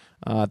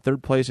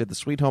 3rd place at the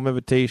Sweet Home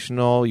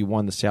Invitational. You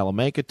won the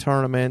Salamanca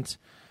tournament,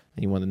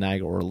 and you won the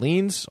Niagara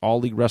Orleans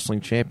All-League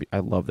Wrestling Champion. I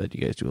love that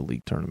you guys do a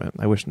league tournament.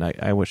 I wish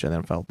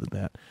NFL did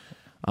that.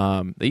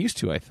 They used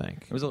to, I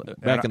think. It was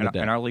back in the day.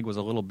 And our league was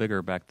a little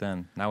bigger back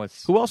then. Now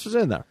it's who else was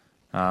in there?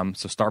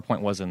 So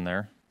Starpoint was in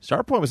there.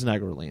 Starpoint was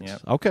Niagara Orleans.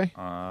 Yep. Okay.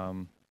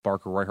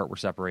 Barker, Royhart were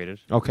separated.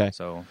 Okay.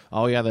 So.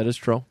 Oh yeah, that is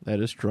true.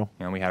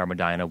 And we had our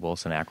Medina,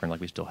 Wilson, Akron,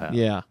 like we still have.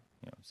 Yeah.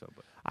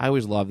 But. I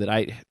always loved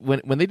it.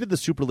 When they did the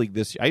Super League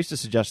this year, I used to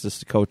suggest this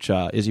to Coach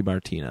Izzy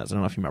Martinez. I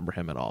don't know if you remember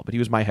him at all, but he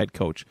was my head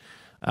coach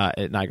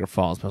at Niagara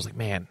Falls. And I was like,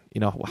 man,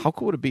 how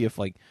cool would it be if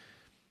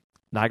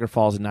Niagara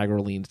Falls and Niagara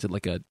Orleans did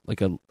like a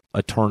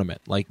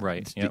tournament. Like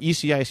Right, the yep.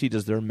 ECIC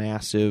does their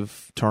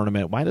massive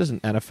tournament. Why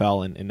doesn't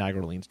NFL and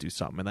Niagara Orleans do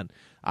something? And then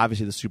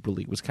obviously the Super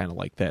League was kind of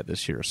like that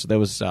this year. So that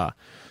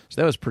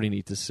was pretty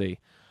neat to see.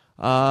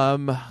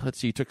 Let's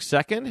see. You took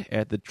second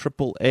at the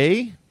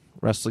AAA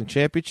Wrestling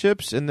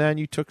Championships, and then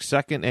you took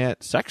second at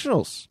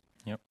sectionals.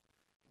 Yep.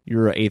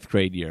 Your 8th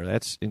grade year.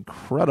 That's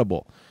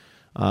incredible.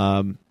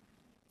 Let's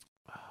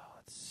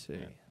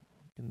see.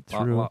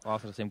 Through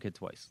Off the same kid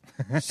twice.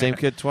 same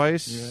kid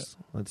twice. Yeah.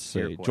 Let's see.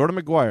 Iroquois. Jordan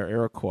McGuire,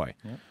 Iroquois.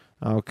 Yep.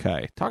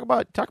 Okay. Talk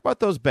about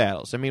those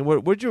battles. I mean,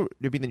 would you?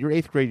 I mean, your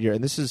 8th grade year,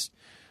 and this is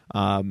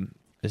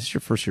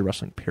your first year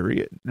wrestling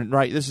period,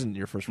 right? This isn't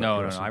your first year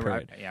No. wrestling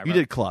period. I you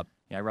did club.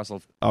 Yeah, I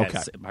wrestled. Okay.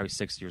 I was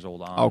 6 years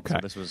old on. Okay. So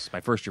this was my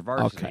first year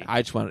varsity. Okay,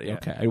 I just wanted. Yeah.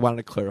 Okay, I wanted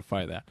to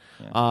clarify that.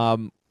 Yeah.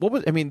 What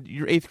was? I mean,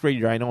 your 8th grade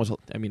year. I know it was.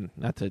 I mean,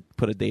 not to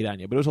put a date on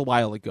you, but it was a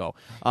while ago.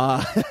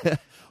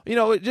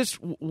 Just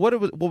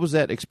what was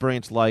that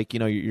experience like?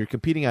 You're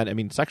competing on. I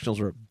mean, sectionals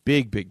were a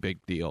big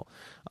deal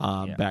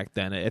back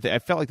then. I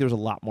felt like there was a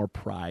lot more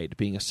pride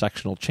being a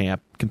sectional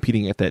champ,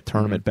 competing at that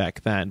tournament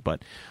back then.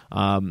 But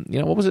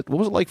what was it? What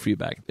was it like for you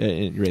back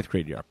in your 8th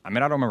grade year? I mean,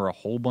 I don't remember a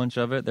whole bunch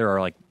of it. There are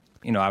like,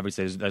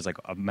 obviously there's like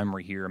a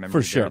memory here, a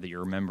memory sure. there that you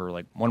remember.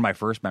 Like one of my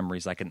first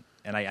memories, I could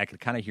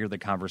kind of hear the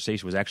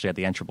conversation was actually at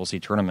the NCCC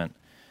tournament,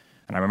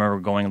 and I remember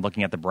going and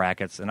looking at the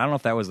brackets, and I don't know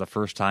if that was the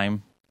first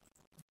time.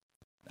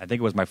 I think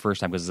it was my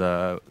first time because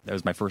that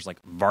was my first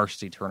like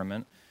varsity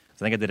tournament.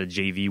 So I think I did a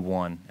JV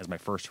one as my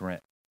first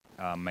tournament,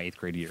 my 8th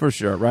grade year. For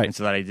sure, right. And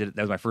so that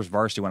was my first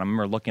varsity one. I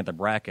remember looking at the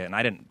bracket, and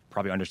I didn't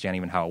probably understand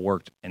even how it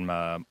worked. And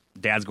my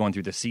dad's going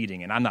through the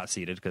seating, and I'm not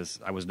seated because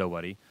I was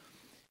nobody.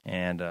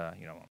 And I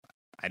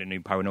didn't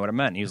even probably know what it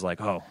meant. And he was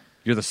like, "Oh,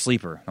 you're the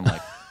sleeper." I'm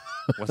like,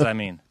 "What's that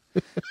mean?"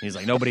 He's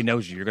like, "Nobody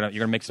knows you. You're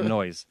gonna make some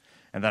noise."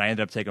 And then I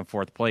ended up taking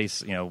 4th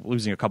place,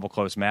 losing a couple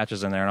close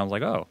matches in there. And I was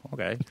like, "Oh,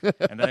 okay."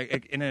 And then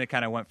it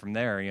kind of went from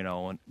there,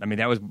 And I mean,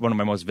 that was one of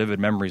my most vivid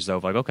memories, though.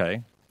 Of like,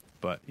 okay,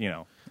 but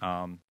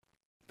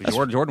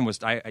but Jordan was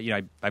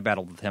I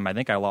battled with him. I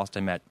think I lost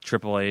him at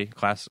AAA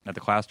class at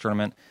the class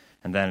tournament,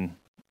 and then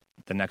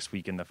the next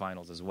week in the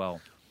finals as well.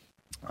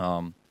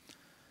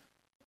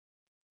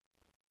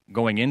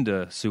 Going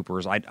into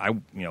supers, I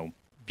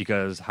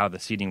because how the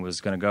seeding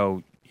was going to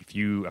go.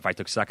 If I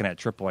took second at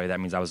AAA, that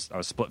means I was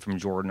split from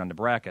Jordan on the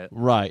bracket,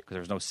 Right. Because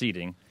there was no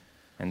seeding,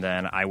 and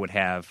then I would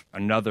have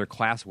another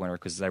class winner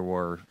because there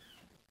were,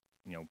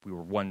 we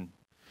were one.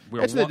 We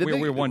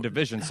were one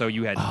division, so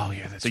you had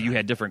you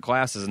had different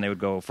classes, and they would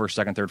go first,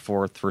 second, third,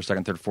 fourth, first,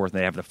 second, third, fourth, and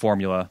they have the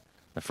formula: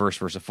 the first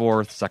versus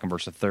fourth, second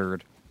versus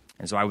third,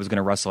 and so I was going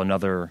to wrestle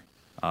another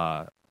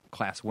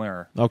class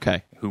winner.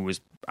 Okay. Who was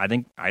I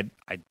think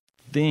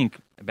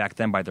back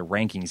then by the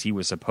rankings he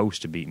was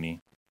supposed to beat me,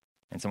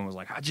 and someone was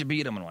like, "How'd you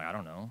beat him?" And I'm like, "I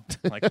don't know."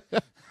 Like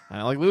I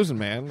don't like losing,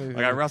 man.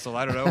 like I wrestled,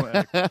 I don't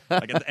know.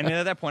 And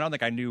at that point, I don't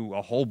think I knew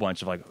a whole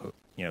bunch of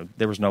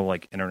there was no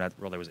like internet.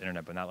 Well, there was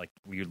internet, but not like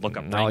you'd look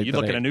up. You'd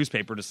look in a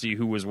newspaper to see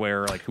who was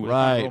where, like who was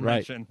Right.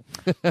 mentioned.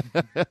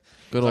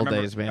 Good old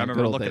days, man. I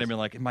remember looking at him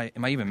like, "Am I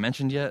even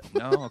mentioned yet?"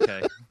 No,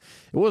 okay.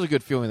 It was a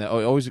good feeling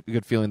always a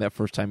good feeling that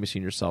first time you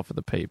seen yourself in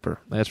the paper.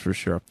 That's for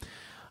sure.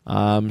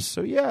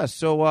 So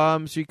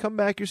you come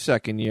back your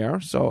second year.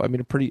 So I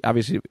mean,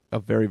 obviously a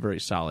very, very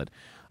solid,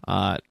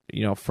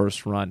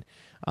 first run.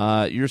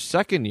 Your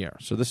second year.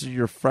 So this is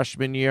your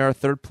freshman year,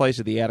 3rd place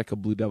at the Attica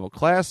Blue Devil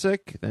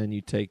Classic. Then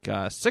you take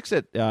 6th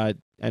at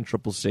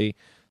NCCC,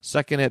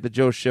 2nd at the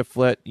Joe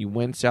Shiflett. You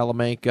win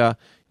Salamanca.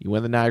 You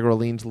win the Niagara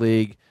Orleans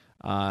League.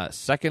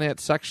 2nd at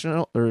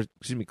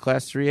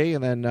Class 3A,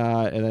 and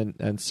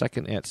then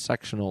 2nd at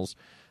sectionals.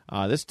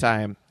 This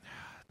time,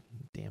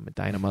 damn it,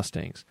 Dyna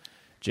Mustangs.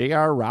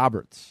 J.R.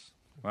 Roberts.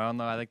 Well,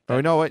 no, I think.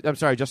 Oh no, wait, I'm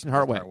sorry, Justin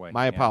Hartway.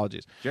 My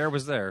apologies. JR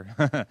was there.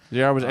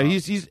 JR was.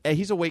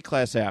 He's a weight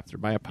class after.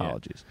 My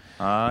apologies.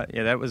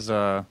 That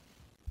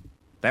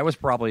was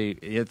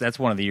probably that's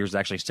one of the years that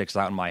actually sticks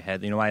out in my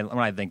head. When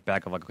I think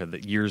back of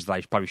the years that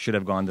I probably should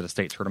have gone to the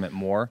state tournament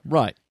more.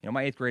 Right.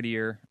 My 8th grade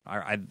year,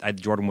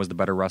 Jordan was the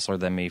better wrestler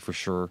than me for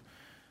sure.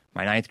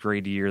 My 9th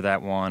grade year,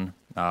 that one.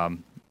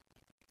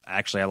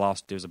 Actually, I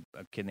lost. There was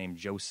a kid named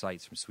Joe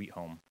Seitz from Sweet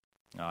Home.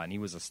 And he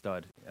was a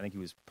stud. I think he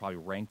was probably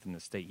ranked in the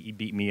state. He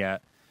beat me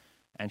at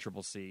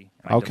NCCC.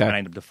 And I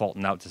ended up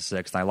defaulting out to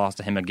 6th. And I lost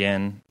to him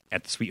again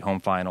at the Sweet Home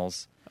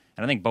Finals.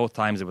 And I think both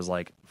times it was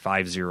like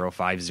 5-0, 5-0,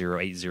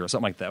 8-0,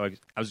 something like that.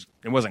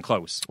 It wasn't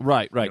close.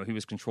 Right. He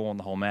was controlling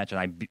the whole match,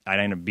 and I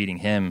ended up beating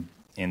him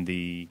in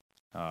the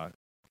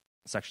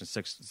Section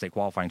 6 state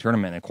qualifying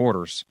tournament in the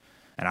quarters.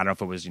 And I don't know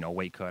if it was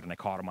weight cut, and I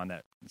caught him on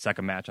that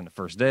second match on the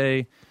first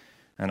day.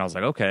 And I was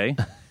like, okay.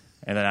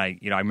 And then I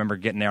remember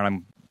getting there,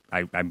 and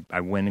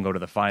I win and go to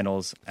the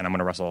finals, and I'm going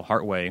to wrestle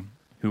Hartway,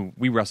 who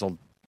we wrestled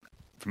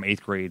from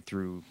 8th grade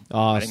through.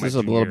 So this is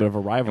a little bit of a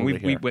rivalry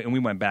here. We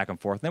went back and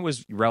forth, and it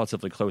was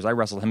relatively close. I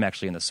wrestled him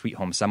actually in the Sweet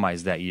Home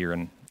semis that year,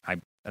 and I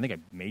think I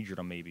majored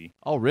him maybe.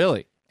 Oh,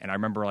 really? And I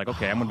remember I'm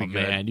going to be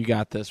good. Man, you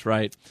got this,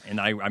 right?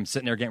 And I'm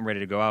sitting there getting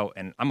ready to go out,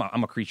 and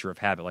I'm a creature of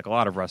habit, like a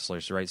lot of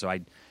wrestlers, right? So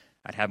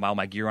I'd have all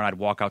my gear on. I'd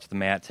walk out to the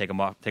mat,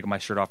 take my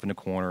shirt off in the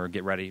corner,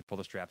 get ready, pull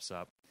the straps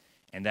up.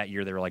 And that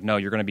year they were like, no,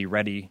 you're going to be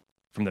ready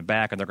from the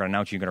back, and they're going to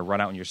announce you're going to run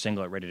out in your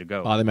singlet ready to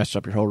go. Oh, they messed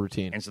up your whole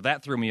routine. And so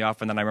that threw me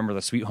off. And then I remember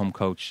the Sweet Home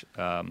coach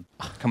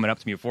coming up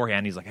to me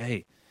beforehand. He's like,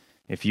 hey,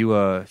 if you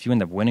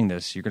end up winning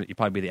this, you'll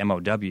probably be the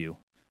MOW.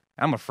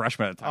 I'm a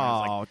freshman at the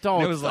time. Oh, like,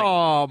 don't. It was like,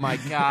 oh, my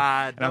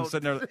God. and I'm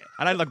sitting there,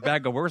 and I look back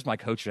and go, where's my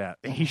coach at?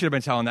 He should have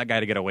been telling that guy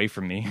to get away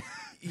from me.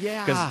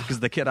 Yeah. Because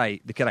the kid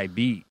I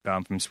beat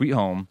from Sweet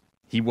Home,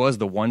 he was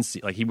the one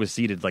seed, like he was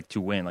seeded like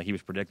to win, like he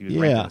was predicted, he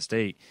was ranked in the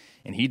state,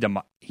 and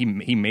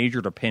he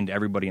majored or pinned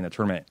everybody in the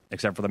tournament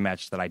except for the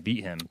match that I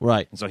beat him.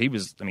 Right. And so he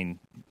was, I mean,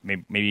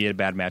 maybe he had a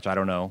bad match, I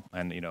don't know,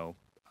 and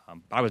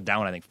I was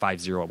down I think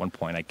 5-0 at one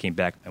point. I came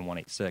back and won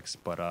 8-6,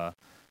 but cause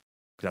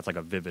that's like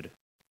a vivid,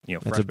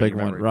 that's a big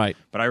one, right?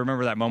 But I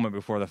remember that moment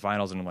before the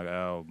finals, and I'm like,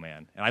 oh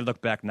man. And I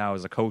look back now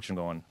as a coach and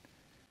going,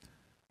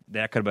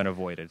 that could have been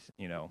avoided,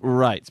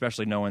 Right.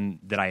 Especially knowing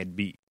that I had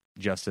beat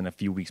Justin a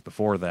few weeks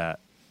before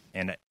that.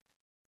 And,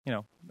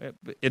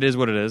 it is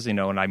what it is, and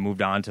I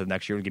moved on to the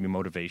next year to give me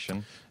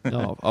motivation.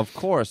 No, of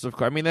course.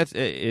 I mean, it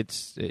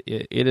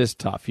is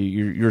tough.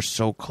 You're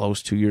so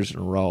close 2 years in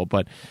a row,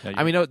 but Yeah,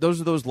 I mean,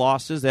 those are those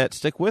losses that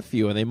stick with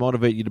you, and they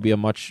motivate you to be a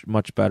much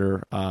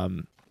better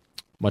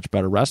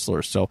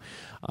wrestler. So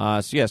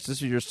yes, this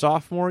is your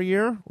sophomore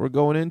year. We're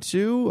going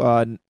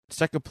into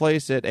second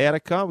place at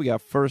Attica. We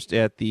got first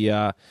at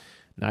the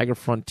Niagara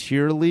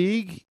Frontier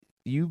League.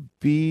 You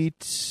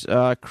beat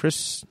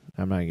Chris.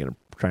 I'm not going to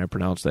try and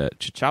pronounce that.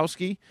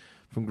 Chichowski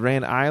from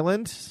Grand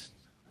Island.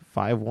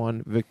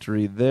 5-1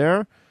 victory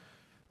there.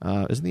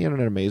 Isn't the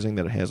internet amazing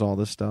that it has all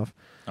this stuff?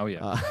 Oh,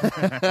 yeah.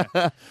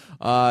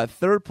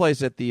 Third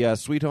place at the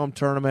Sweet Home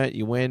Tournament.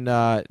 You win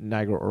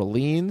Niagara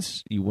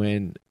Orleans. You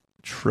win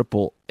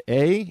Triple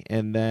A.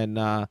 And then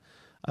a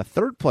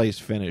third place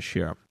finish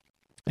here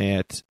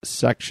at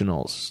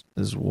sectionals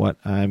is what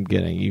I'm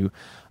getting. You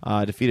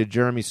defeated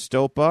Jeremy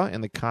Stopa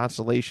in the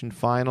consolation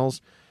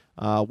finals.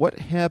 What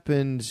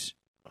happened?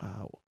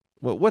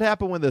 What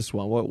happened with this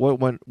one? What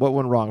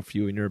went wrong for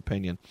you, in your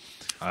opinion?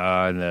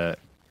 At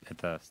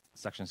the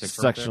section 6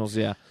 sectionals,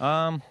 yeah.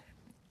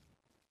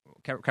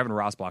 Kevin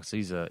Rosbach,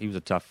 he was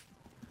a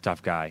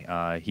tough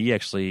guy. He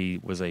actually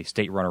was a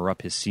state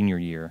runner-up his senior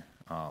year.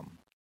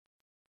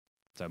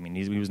 So I mean,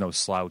 he was no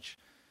slouch.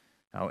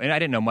 And I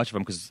didn't know much of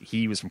him because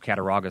he was from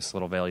Cattaraugus,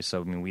 Little Valley. So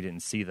I mean, we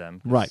didn't see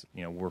them. Right.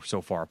 We're so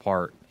far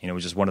apart. It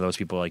was just one of those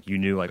people like you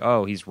knew, like,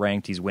 oh, he's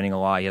ranked, he's winning a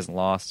lot, he hasn't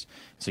lost.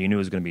 So you knew it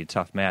was going to be a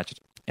tough match,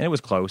 and it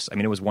was close. I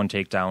mean, it was one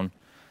takedown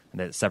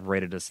that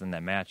separated us in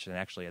that match. And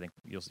actually, I think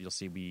you'll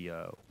see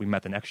we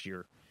met the next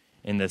year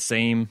in the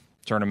same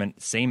tournament,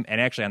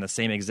 and actually on the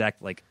same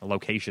exact like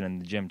location in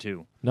the gym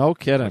too. No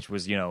kidding. Which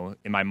was in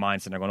my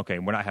mind sitting there going, okay,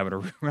 we're not having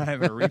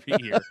a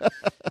repeat here.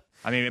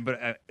 I mean,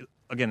 but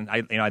again,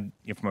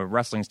 from a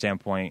wrestling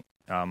standpoint,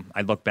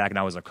 I look back and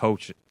I was a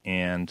coach,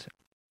 and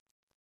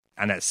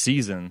on that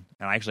season,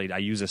 and I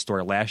used this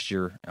story last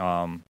year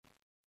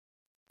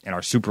in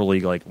our Super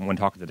League, like when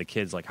talking to the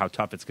kids, like how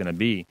tough it's going to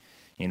be,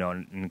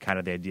 and kind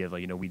of the idea of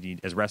like we need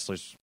as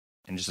wrestlers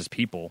and just as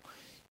people,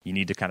 you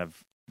need to kind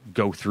of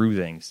go through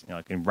things,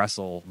 and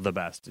wrestle the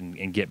best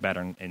and get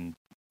better. And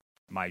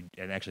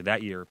actually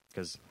that year,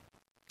 because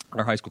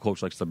our high school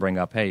coach likes to bring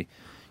up, hey,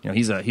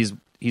 he's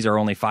our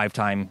only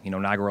 5-time,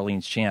 Niagara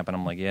Orleans champ. And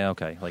I'm like, yeah,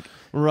 okay. Like,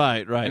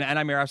 right. And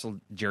I mean, I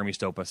wrestled Jeremy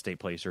Stopa, state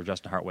placer,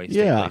 Justin Hartway,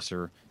 state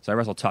placer. So I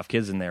wrestled tough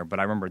kids in there. But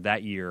I remember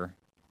that year,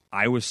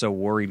 I was so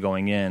worried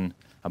going in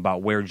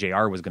about where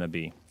JR was going to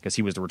be because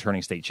he was the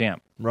returning state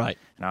champ. Right.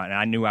 And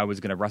I knew I was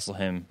going to wrestle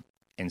him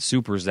in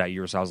supers that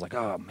year. So I was like,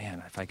 oh,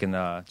 man, if I can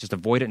just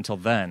avoid it until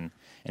then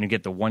and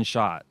get the one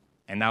shot.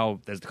 And now,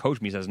 as the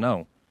coach me says,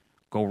 no.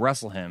 Go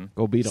wrestle him.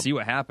 Go beat him. See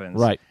what happens.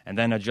 Right. And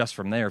then adjust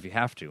from there if you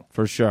have to.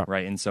 For sure.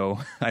 Right. And so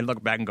I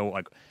look back and go,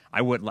 like,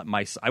 I wouldn't let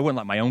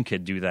my own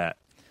kid do that.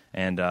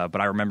 And but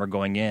I remember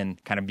going in,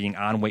 kind of being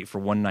on weight for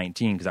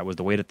 119 because that was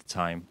the weight at the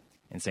time,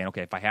 and saying,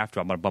 okay, if I have to,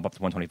 I'm going to bump up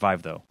to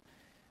 125 though.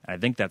 And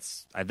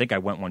I think I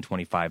went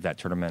 125 that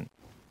tournament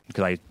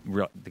because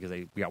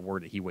we got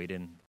word that he weighed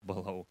in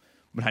below.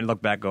 But I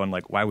look back going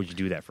like, why would you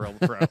do that for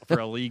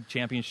a league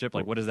championship?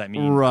 Like, what does that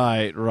mean?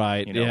 Right.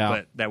 Yeah.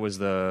 But that was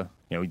the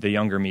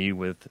younger me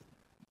with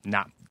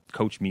not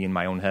coach me in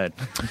my own head.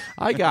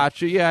 I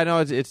got you. Yeah, I know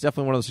it's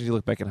definitely one of those things you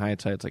look back in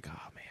hindsight. It's like,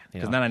 oh man.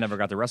 Because then I never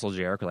got to wrestle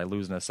JR because I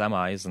lose in the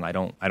semis and I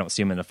don't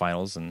see him in the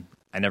finals, and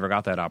I never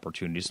got that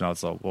opportunity. So now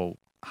it's like, well,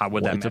 how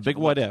would that? It's a big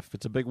what if.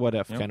 It's a big what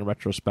if kind of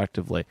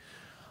retrospectively.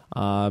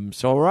 So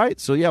all right.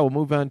 So yeah, we'll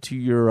move on to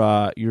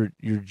your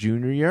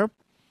junior year.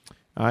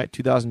 All right,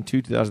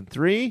 2002,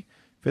 2003,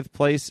 fifth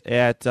place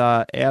at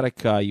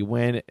Attica. You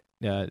win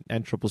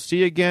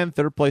NCCC again,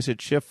 third place at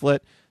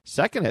Shiflett,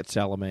 second at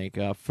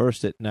Salamanca,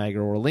 first at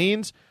Niagara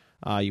Orleans.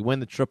 You win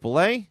the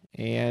AAA,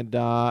 and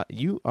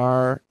you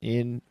are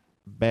in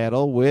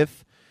battle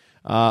with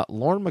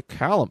Lauren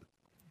McCallum.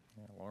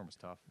 Yeah, Lauren was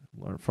tough.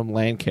 From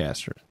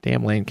Lancaster.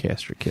 Damn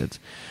Lancaster kids.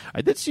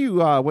 I did see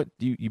you,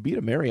 you beat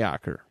a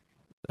Mariacker.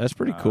 That's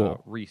pretty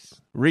cool.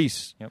 Reese.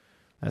 Reese. Yep.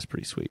 That's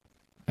pretty sweet.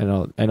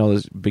 I know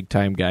there's big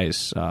time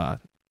guys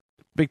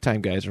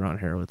around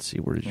here. Let's see,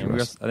 where did you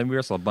wrestle? I think we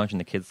wrestled a bunch in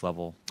the kids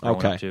level growing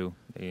Okay. up too.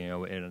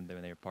 And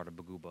they were part of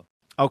Baguba.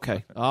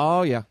 Okay.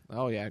 Oh yeah.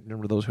 I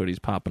remember those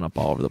hoodies popping up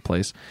all over the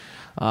place.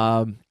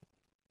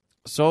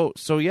 So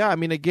yeah, I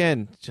mean,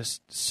 again,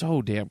 just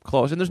so damn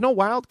close, and there's no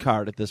wild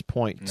card at this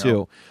point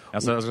too.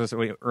 That's what I was going to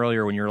say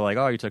earlier when you were like,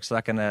 "Oh, you took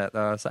second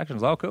at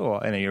sections. Oh, cool."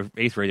 And then you're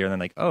eighth grade year, and then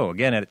like, "Oh,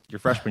 again at your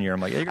freshman year."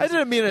 I'm like, I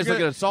didn't mean it as like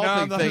an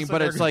insulting No, thing,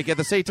 but it's like at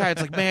the same time, it's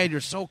like, man,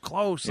 you're so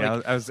close. Yeah,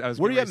 Like, I was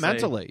where are you at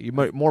mentally? You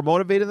more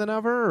motivated than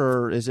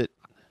ever, or is it?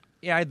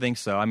 Yeah, I think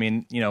so. I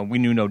mean, we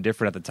knew no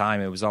different at the time.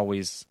 It was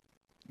always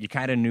you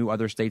kind of knew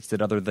other states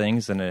did other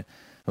things, and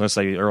unless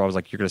I was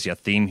like, you're going to see a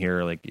theme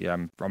here. Like, yeah,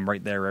 I'm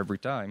right there every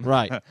time,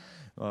 Right.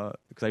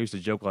 Because I used to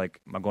joke, like,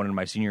 I'm going into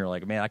my senior year,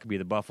 like, man, I could be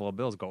the Buffalo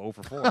Bills, go 0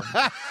 for 4.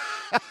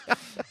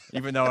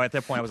 Even though at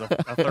that point I was a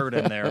third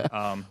in there.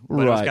 But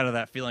it was kind of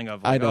that feeling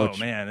of, like, oh,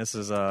 man, this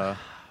is,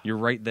 you're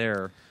right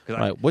there.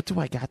 Right. What do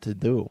I got to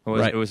do?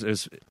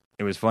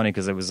 It was funny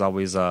because it was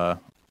always, 3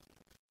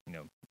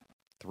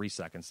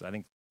 seconds. I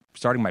think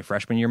starting my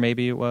freshman year,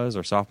 maybe it was,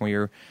 or sophomore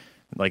year,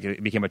 like,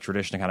 it became a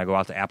tradition to kind of go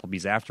out to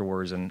Applebee's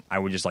afterwards, and I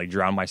would just, like,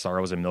 drown my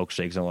sorrows in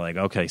milkshakes, and I'm like,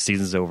 okay,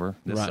 season's over.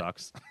 This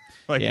sucks.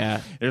 Like,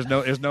 yeah, there's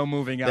no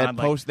moving on.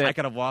 I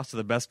could have lost to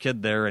the best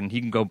kid there, and he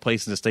can go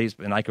place in the states,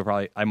 and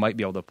I might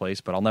be able to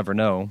place, but I'll never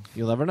know.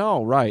 You'll never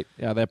know, right?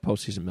 Yeah, that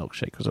postseason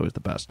milkshake was always the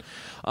best.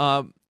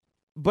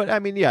 But I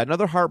mean, yeah,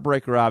 another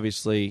heartbreaker,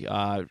 obviously,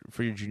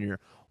 for your junior year.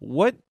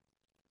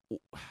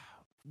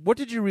 What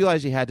did you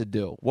realize you had to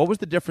do? What was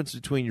the difference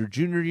between your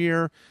junior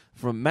year,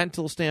 from a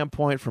mental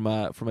standpoint, from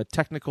a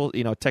technical,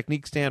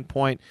 technique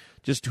standpoint,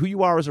 just who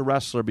you are as a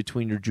wrestler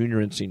between your junior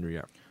and senior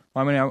year?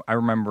 Well, I mean, I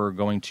remember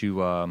going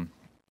to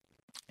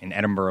in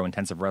Edinburgh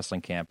intensive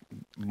wrestling camp,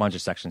 a bunch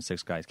of Section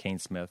 6 guys, Kane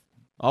Smith.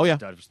 Oh yeah,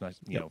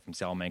 from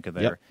Salamanca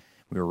there. Yep.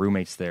 We were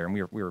roommates there, and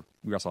we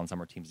wrestled on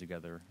summer teams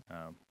together.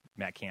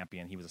 Matt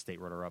Campion, he was a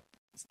state runner-up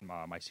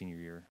my senior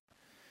year.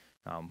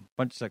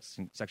 Bunch of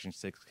Section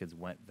 6 kids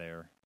went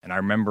there, and I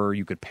remember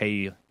you could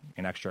pay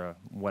an extra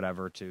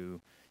whatever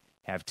to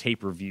have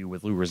tape review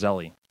with Lou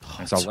Roselli.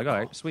 And so I was like, all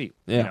right, sweet.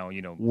 Yeah,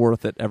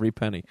 worth it, every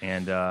penny.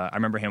 And I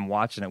remember him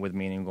watching it with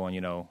me and him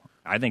going,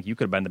 I think you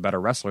could have been the better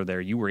wrestler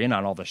there. You were in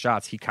on all the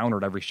shots. He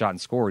countered every shot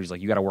and scored. He's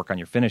like, you got to work on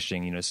your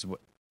finishing. This is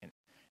what, and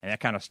that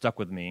kind of stuck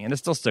with me. And it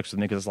still sticks with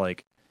me because it's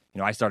like,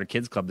 I started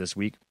kids club this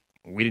week.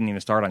 We didn't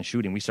even start on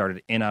shooting. We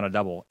started in on a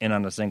double, in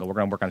on a single. We're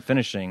going to work on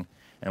finishing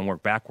and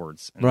work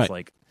backwards. And It's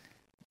like,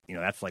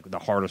 that's like the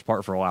hardest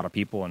part for a lot of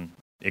people. And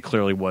it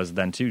clearly was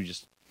then too.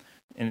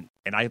 And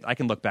I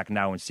can look back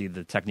now and see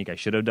the technique I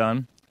should have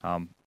done,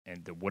 and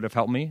that would have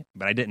helped me,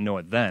 but I didn't know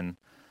it then.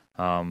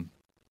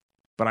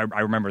 But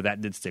I remember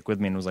that did stick with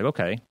me and was like,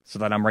 okay, so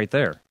that I'm right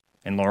there.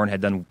 And Lauren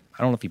had done,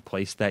 I don't know if he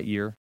placed that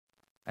year.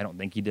 I don't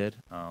think he did,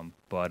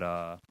 but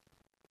I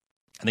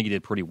think he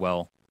did pretty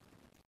well.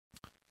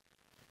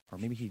 Or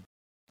maybe he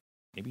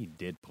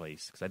did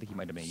place, because I think he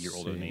might have been a year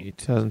older than me.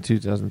 2002,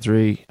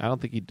 2003. I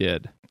don't think he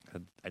did.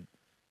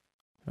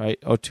 Right,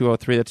 02,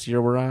 03. That's the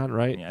year we're on,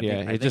 right?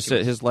 Yeah, I just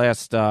his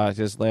last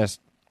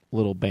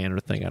little banner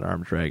thing at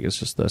Arm Drag is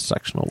just the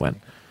sectional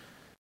win.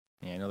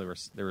 Yeah, I know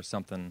there was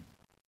something.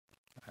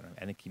 I don't know,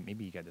 I think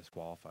maybe he got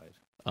disqualified.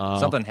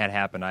 Something had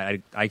happened.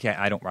 I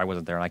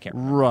wasn't there, and I can't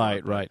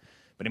remember. Right.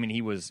 But I mean,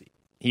 he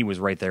was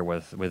right there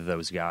with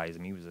those guys. I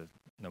mean, he was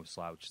no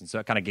slouch, and so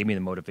it kind of gave me the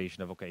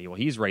motivation of, okay, well,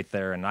 he's right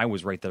there, and I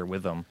was right there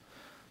with him,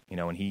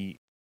 and he,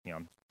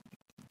 I'm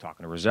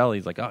talking to Roselli,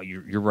 he's like, oh,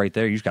 you're right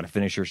there, you just got to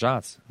finish your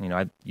shots.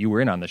 You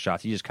were in on the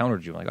shots, he just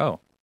countered you. I'm like, oh,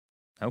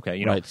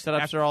 okay, right.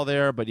 Setups are all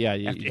there, but yeah,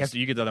 after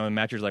you get to the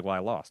match, you're like, well, I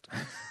lost.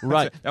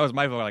 Right. That was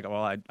my vote. Like,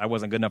 well, I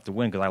wasn't good enough to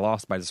win because I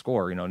lost by the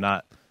score.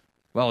 Not,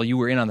 well, you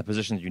were in on the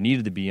position that you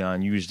needed to be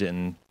on. You just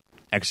didn't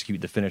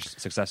execute the finish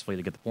successfully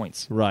to get the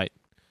points. Right.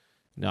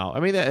 No, I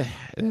mean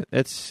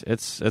it's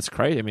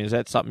crazy. I mean, is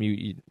that something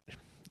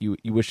you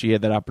wish you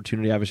had that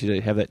opportunity? Obviously,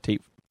 to have that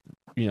tape,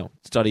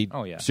 studied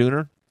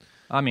sooner.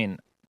 I mean,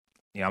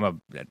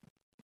 I'm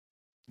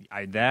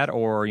that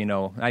or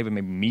not even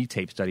maybe me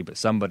tape study, but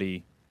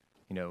somebody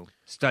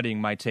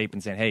studying my tape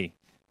and saying, hey,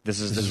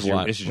 this is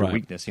your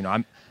weakness.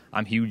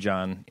 I'm huge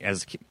on,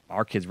 as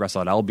our kids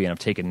wrestle at Albion, I've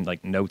taken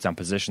like notes on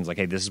positions, like,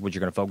 hey, this is what you're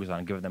going to focus on,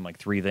 and giving them like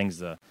 3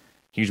 things.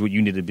 Here's what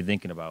you need to be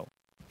thinking about.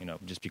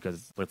 Just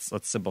because let's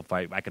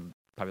simplify. I could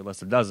probably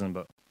list a dozen,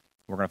 but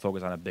we're going to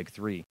focus on a big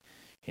 3,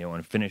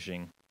 and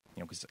finishing,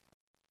 because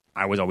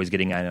I was always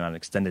getting in on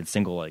extended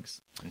single legs,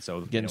 and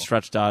so getting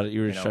stretched out.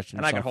 You were stretching,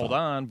 and I could hold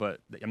on,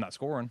 but I'm not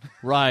scoring.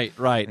 Right.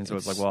 And so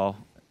it's like, well,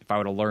 if I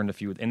would have learned a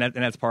few, and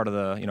that's part of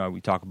the, we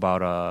talk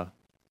about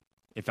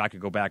if I could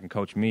go back and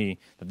coach me,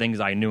 the things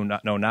I know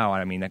now.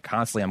 I mean,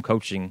 constantly I'm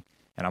coaching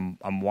and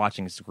I'm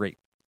watching this great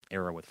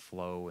era with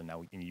Flow and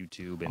now in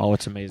YouTube. And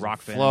it's amazing.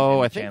 Rockfin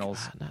Flow, I think.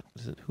 Channels. Not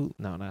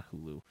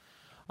Hulu.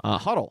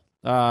 Huddle.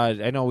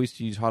 I know we used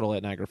to use Huddle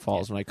at Niagara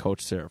Falls when I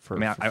coached there.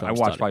 I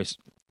watch probably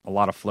a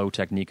lot of Flow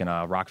technique and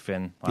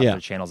Rockfin. A lot of their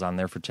channels on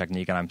there for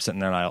technique, and I'm sitting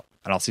there and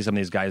I'll see some of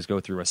these guys go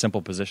through a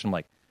simple position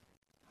like,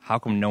 how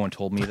come no one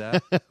told me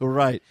that?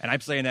 Right. And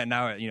I'm saying that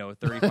now at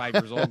 35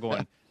 years old,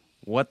 going,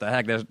 what the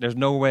heck? There's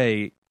no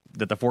way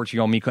that the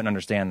 14-year-old me couldn't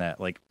understand that.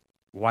 Like,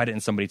 why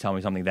didn't somebody tell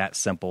me something that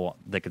simple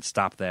that could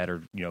stop that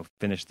or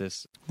finish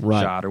this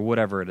shot or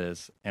whatever it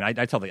is? And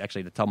I tell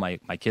my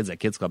kids at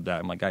Kids Club that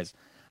I'm like, guys,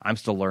 I'm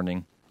still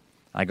learning.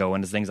 I go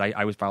into things. I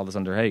always follow this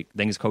under, hey,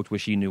 things Coach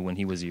wish he knew when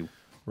he was you.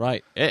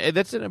 Right. And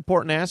that's an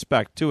important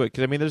aspect to it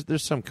because, I mean,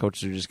 there's some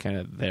coaches who are just kind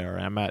of there.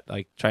 I'm not,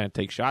 like, trying to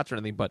take shots or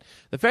anything, but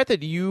the fact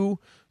that you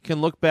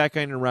can look back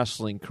on your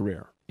wrestling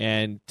career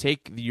and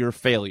take your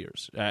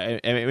failures. I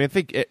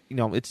think,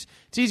 it's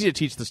easy to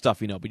teach the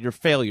stuff but your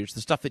failures, the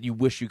stuff that you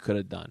wish you could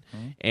have done,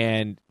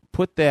 and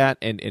put that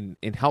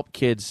and help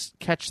kids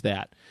catch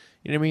that.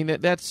 You know what I mean?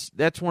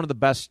 That's one of the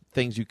best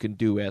things you can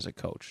do as a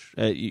coach.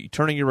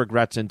 Turning your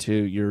regrets into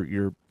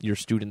your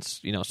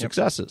students'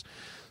 successes.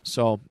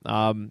 So,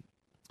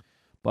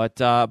 but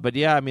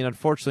yeah, I mean,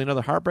 unfortunately,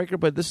 another heartbreaker.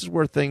 But this is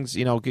where things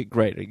get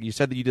great. You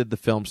said that you did the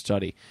film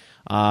study,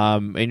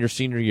 in your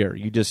senior year.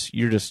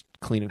 You're just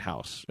cleaning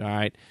house. All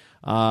right,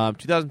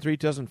 2003,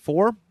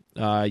 2004.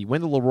 You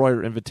win the Leroy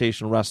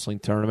Invitational Wrestling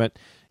Tournament.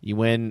 You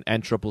win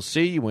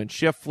NCCC. You win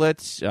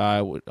Shiflets.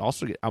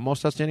 Also,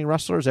 most outstanding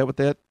wrestler. Is that what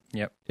that?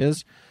 Yep.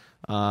 Is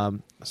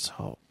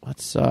so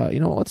let's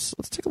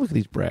let's take a look at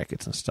these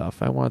brackets and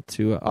stuff. I want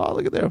to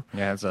look at there.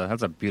 Yeah,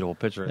 that's a beautiful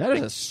picture. That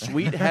is a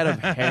sweet head of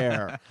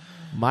hair.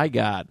 My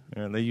God.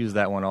 Yeah, they use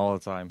that one all the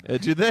time.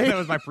 Do they? That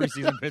was my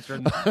preseason picture.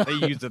 And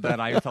they used it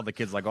then. I tell the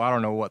kids, like, I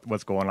don't know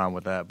what's going on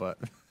with that, but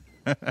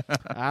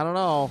I don't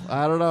know.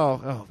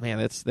 Oh man,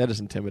 that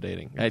is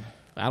intimidating. I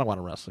don't want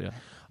to wrestle you.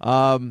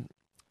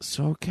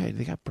 So okay,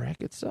 they got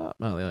brackets up.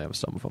 No, they only have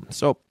some of them.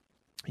 So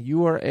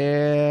you are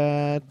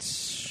at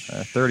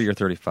 30 or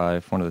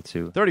 35, one of the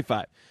two.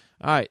 35.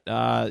 All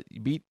right. You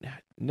beat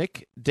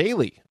Nick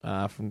Daly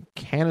from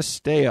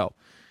Canisteo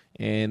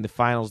in the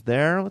finals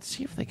there. Let's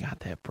see if they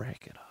got that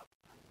bracket up.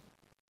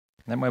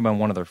 That might have been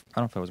one of their, I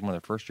don't know if it was one of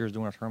their first years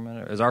doing a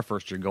tournament. It was our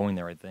first year going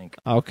there, I think.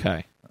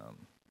 Okay.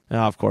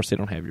 Now, of course, they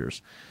don't have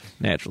yours,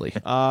 naturally.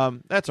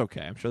 That's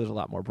okay. I'm sure there's a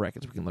lot more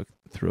brackets we can look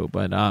through,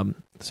 but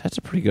that's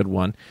a pretty good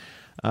one.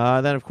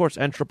 Then, of course,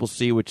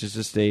 NCCC, which is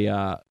just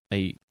a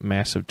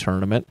massive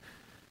tournament.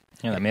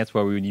 Yeah, I mean, that's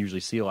where we would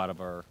usually see a lot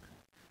of our.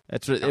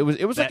 It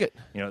was that,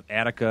 like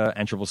Attica,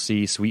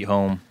 NCCC, Sweet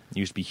Home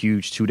used to be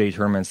huge 2-day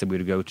tournaments that we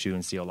would go to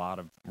and see a lot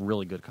of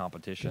really good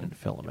competition. And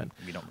fill them in.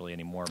 We don't really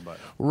anymore, but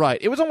right.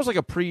 It was almost like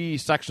a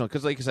pre-sectional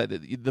because, like I said,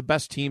 the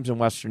best teams in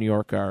Western New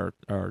York are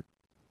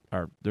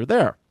they're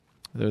there.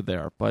 They're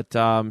there. But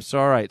so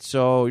all right.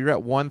 So you're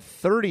at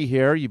 130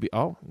 here. You beat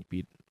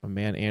my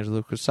man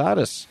Angelo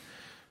Casadas.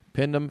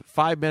 Pinned him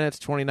 5 minutes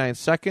 29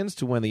 seconds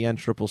to win the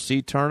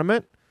NCCC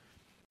tournament.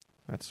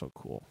 That's so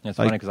cool. Yeah, it's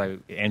funny because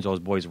Angelo's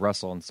boys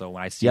wrestle, and so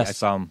when I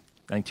saw him,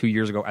 I think 2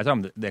 years ago. I saw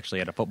him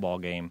actually at a football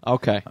game.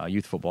 Okay, a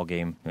youth football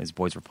game. His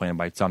boys were playing.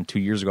 But I saw him 2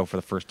 years ago for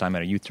the first time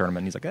at a youth tournament.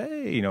 And he's like,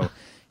 hey,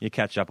 you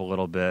catch up a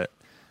little bit.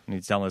 And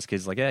he's telling his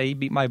kids, like, hey, he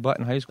beat my butt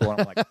in high school.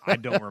 And I'm like, I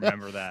don't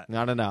remember that.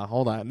 No.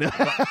 Hold on.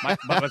 but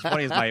what's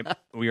funny is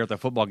we were at the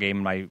football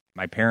game, and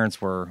my parents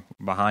were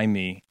behind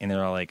me, and they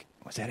were like,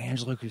 was that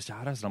Angelo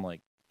Casadas? And I'm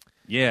like,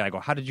 yeah. I go,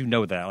 how did you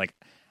know that? Like,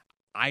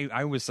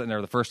 I was sitting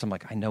there the first time,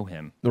 like, I know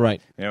him.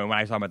 Right. When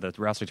I saw him at the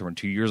wrestling tournament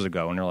 2 years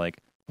ago, and they're like,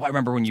 well, I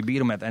remember when you beat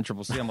him at the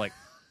NCCC. I'm like,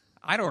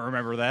 I don't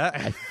remember that.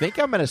 I think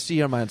I'm going to see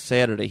him on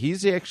Saturday.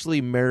 He's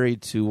actually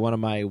married to one of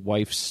my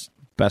wife's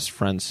best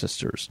friend's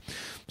sisters.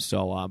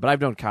 So, but I've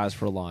known Kaz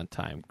for a long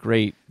time.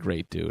 Great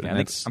dude.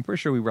 Yeah, I'm pretty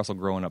sure we wrestled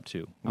growing up,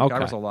 too. Okay. I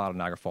wrestled a lot of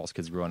Niagara Falls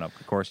kids growing up.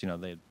 Of course, they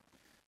had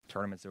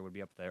tournaments that would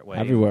be up there.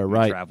 Everywhere,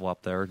 right. Travel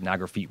up there.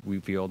 Niagara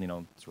Wheat Field,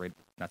 it's right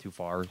not too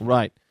far.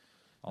 Right.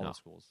 All the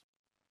schools.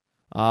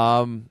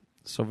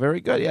 So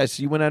very good. Yeah,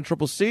 so you went on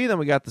CCC. Then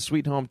we got the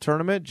Sweet Home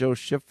Tournament, Joe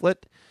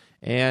Shiflett,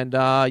 and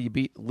you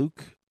beat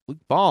Luke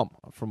Baum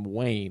from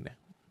Wayne.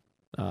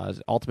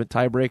 Ultimate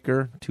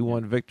tiebreaker,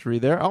 2-1 victory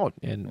there. Oh,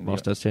 and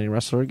most outstanding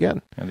wrestler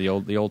again. And the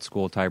old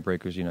school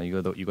tiebreakers.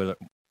 You go to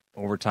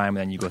overtime, and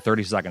then you go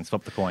 30 seconds,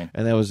 flip the coin.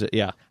 And that was it.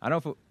 Yeah. I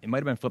don't know if it might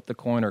have been flip the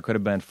coin, or it could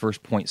have been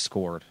first point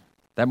scored.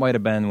 That might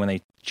have been when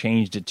they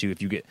changed it to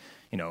if you get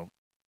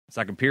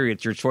second period,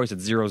 it's your choice.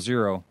 It's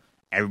 0-0.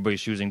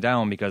 Everybody's choosing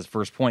down because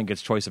first point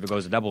gets choice if it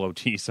goes to double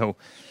OT. So,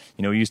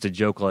 we used to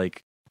joke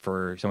like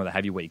for some of the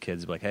heavyweight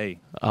kids, like, hey,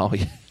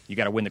 you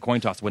got to win the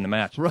coin toss to win the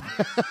match. Right.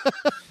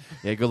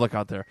 Yeah, good luck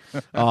out there.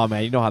 Oh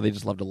man, you know how they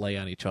just love to lay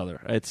on each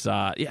other. It's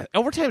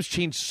overtime's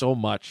changed so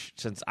much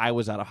since I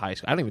was out of high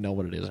school. I don't even know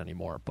what it is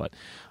anymore, but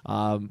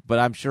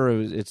I'm sure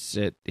it's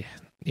that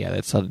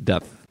sudden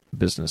death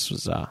business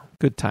was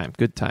good time.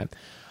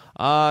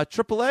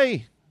 AAA,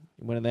 you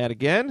winning that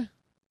again?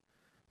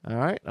 All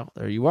right,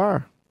 there you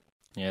are.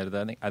 Yeah,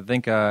 I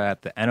think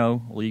at the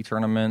NO League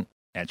tournament,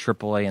 at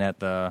AAA, and at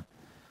the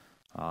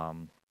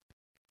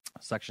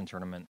section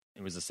tournament,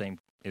 it was the same.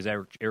 It was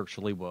Eric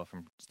Shaliwa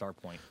from Star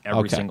Point.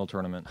 Every single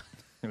tournament.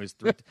 It was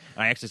 3.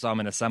 I actually saw him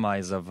in the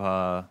semis of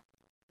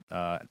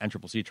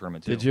NCCC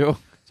tournament too. Did you?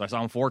 So I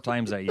saw him 4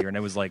 times that year, and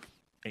it was like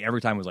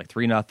every time it was like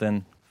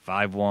 3-0,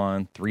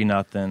 5-1,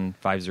 3-0,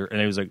 5-0,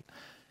 and it was like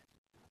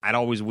I'd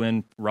always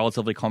win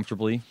relatively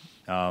comfortably,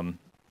 but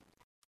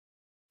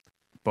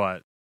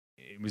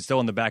it was still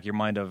in the back of your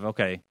mind of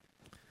okay,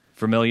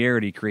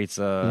 familiarity creates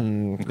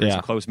some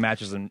close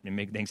matches and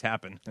make things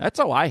happen. That's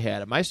how I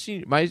had it. My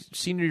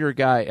senior year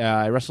guy,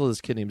 I wrestled with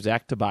this kid named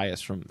Zach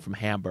Tobias from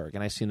Hamburg,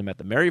 and I seen him at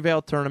the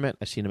Maryvale tournament.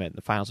 I seen him at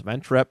the finals of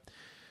N-Trip,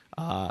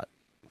 Class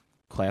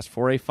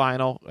 4A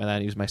final, and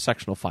then he was my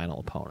sectional final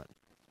opponent.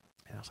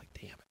 And I was like,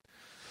 damn it.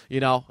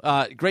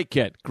 Great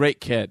kid.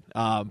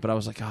 But I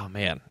was like, oh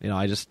man,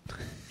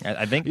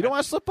 I think you don't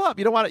want to slip up.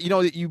 You don't want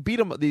to, you beat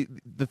him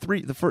the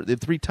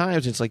three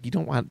times. It's like you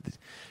don't want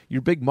your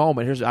big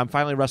moment. I'm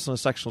finally wrestling a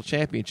sectional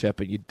championship,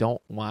 and you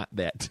don't want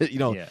that.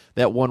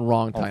 That one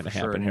wrong time to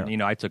happen. Sure.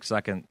 And, I took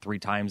second 3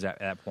 times at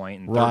that point,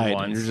 and right. third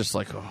once. And you're just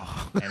like,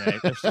 oh. And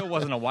there still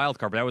wasn't a wild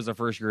card, but that was the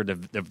first year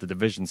of the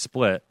division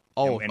split.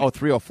 Oh,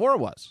 304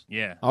 was.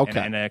 Yeah. Okay.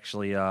 And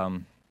actually,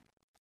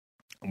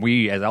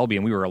 we as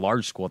Albion, we were a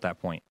large school at that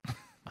point.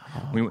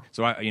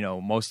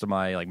 Most of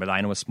my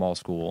Medina was small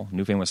school,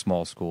 Newfane was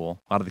small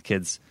school. A lot of the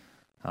kids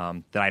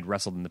that I'd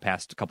wrestled in the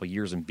past couple of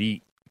years and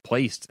beat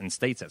placed in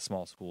states at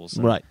small schools,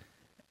 right?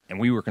 And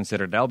we were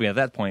considered Albion at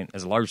that point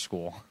as a large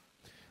school.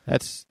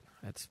 That's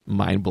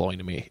mind blowing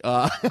to me.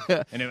 And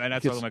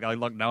that's why I'm like, I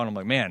look down, I'm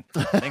like, man,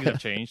 things have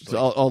changed.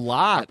 Like, a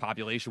lot. Our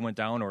population went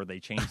down, or they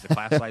changed the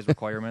class size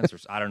requirements, or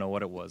I don't know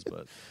what it was,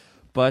 but.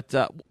 But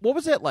what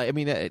was that like? I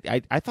mean,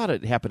 I thought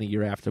it happened a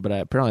year after, but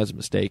apparently I was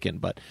mistaken.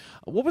 But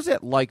what was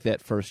it like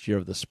that first year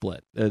of the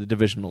split, the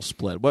divisional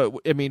split?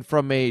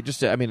 From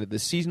the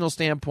seasonal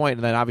standpoint,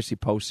 and then obviously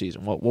postseason.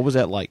 What was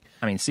that like?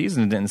 I mean,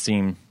 season didn't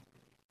seem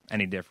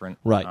any different,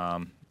 right?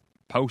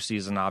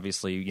 Postseason,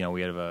 obviously,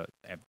 we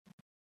had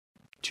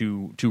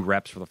two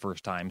reps for the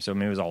first time, so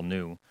it was all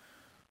new.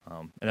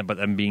 I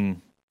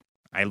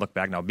look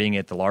back now, being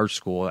at the large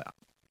school.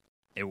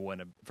 It wouldn't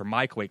have, for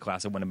my weight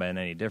class, it wouldn't have been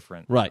any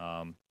different. Right.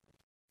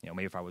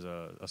 Maybe if I was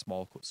a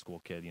small school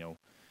kid,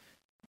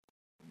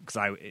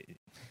 because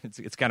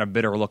it's kind of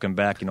bitter looking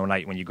back,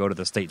 when you go to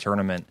the state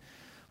tournament,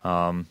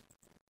 and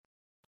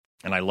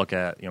I look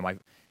at,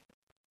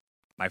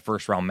 my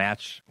first round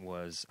match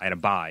was, I had a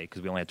bye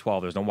because we only had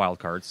 12. There's no wild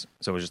cards,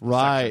 so it was just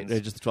right.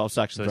 Just the 12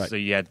 sections. So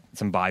you had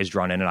some buys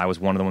drawn in, and I was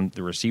one of the ones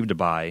that received a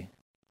bye.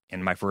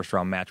 And my first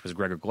round match was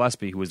Gregor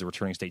Gillespie, who was the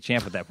returning state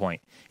champ at that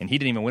point. And he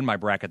didn't even win my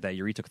bracket that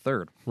year. He took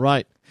third.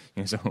 Right.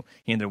 And so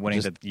he ended up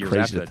winning the years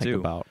after that,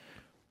 too.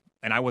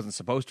 And I wasn't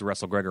supposed to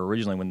wrestle Gregor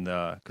originally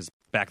because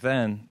back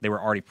then they were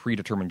already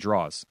predetermined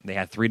draws. They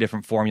had 3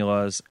 different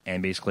formulas,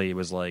 and basically it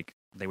was like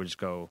they would just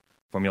go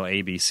formula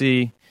A, B,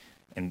 C,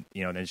 and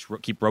then just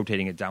keep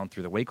rotating it down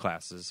through the weight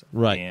classes.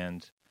 Right.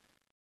 And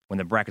when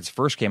the brackets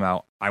first came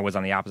out, I was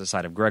on the opposite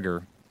side of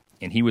Gregor,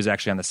 and he was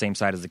actually on the same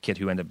side as the kid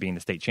who ended up being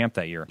the state champ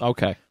that year.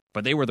 Okay.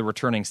 But they were the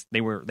returning.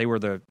 They were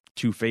the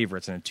 2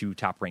 favorites and the 2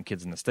 top ranked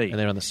kids in the state, and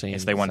they're on the same. And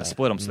so they wanted to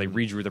split them, so they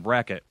redrew the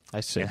bracket.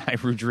 I see. And I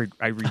redrew,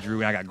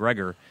 and I got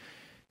Gregor.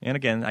 And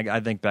again, I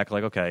think back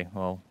like, okay,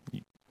 well,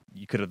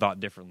 you could have thought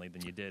differently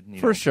than you did.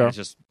 For sure. It's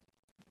just,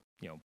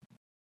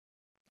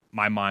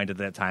 my mind at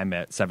that time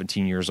at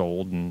 17 years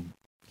old, and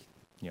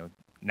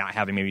not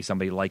having maybe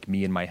somebody like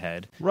me in my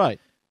head, right,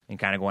 and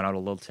kind of going out a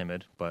little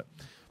timid, but.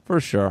 For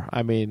sure.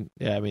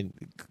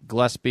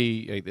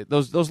 Gillespie,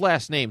 those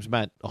last names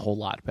meant a whole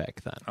lot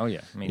back then. Oh,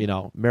 yeah.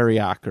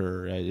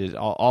 Mariacker,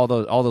 all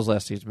those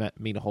last names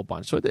mean a whole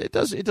bunch. So it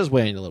does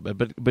weigh in a little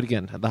bit. But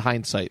again, the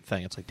hindsight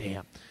thing, it's like,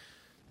 damn.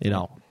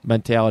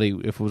 Mentality,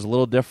 if it was a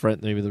little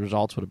different, maybe the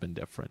results would have been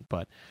different.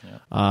 But,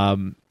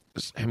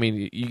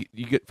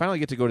 you finally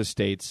get to go to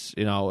states.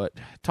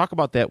 Talk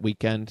about that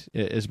weekend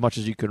as much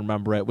as you can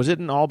remember it. Was it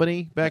in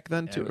Albany back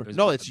then too?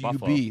 No, it's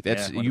Buffalo. UB.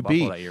 That's UB.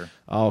 That year.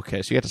 Oh,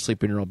 okay, so you got to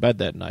sleep in your own bed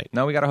that night.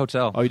 No, we got a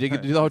hotel. Oh, you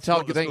did do the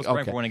hotel thing?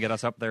 Okay. Want to get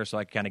us up there so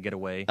I could kind of get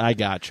away. I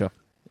gotcha.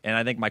 And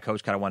I think my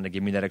coach kind of wanted to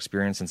give me that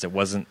experience since it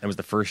was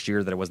the first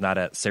year that it was not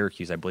at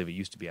Syracuse. I believe it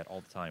used to be at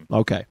all the time.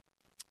 Okay.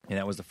 And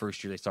that was the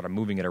first year they started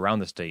moving it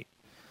around the state.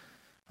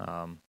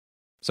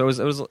 So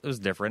it was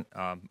different.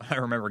 I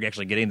remember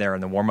actually getting there on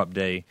the warm-up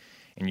day,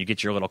 and you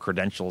get your little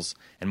credentials,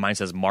 and mine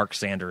says Mark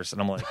Sanders,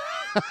 and I'm like,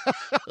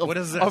 what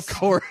is this? Of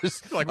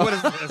course. Like, what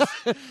is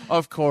this?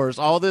 Of course.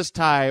 All this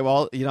time,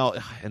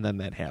 and then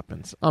that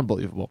happens.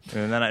 Unbelievable.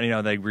 And then,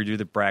 they redo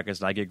the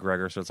brackets, and I get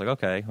Gregor, so it's like,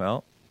 okay,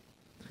 well,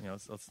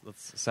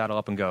 let's saddle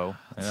up and go.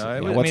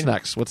 What's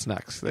next? What's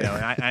next?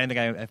 I think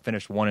I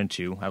finished 1 and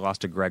 2. I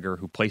lost to Gregor,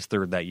 who placed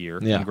third that year.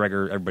 Yeah. And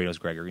Gregor, everybody knows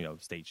Gregor,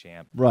 state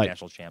champ, right.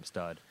 national champ,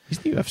 stud. He's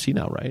in the UFC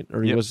now, right?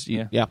 Or he was?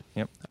 Yeah. Yep.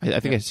 I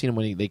think I've seen him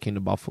when they came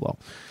to Buffalo.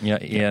 Yeah,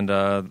 and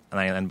I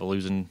ended up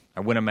losing. I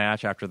win a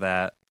match after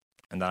that,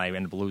 and then I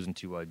ended up losing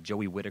to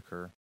Joey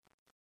Whitaker.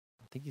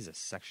 I think he's a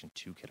Section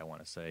 2 kid, I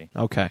want to say.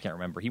 Okay. I can't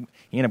remember. He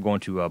ended up going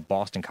to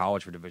Boston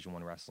College for Division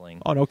I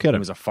wrestling. Oh, no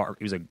kidding.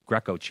 He was a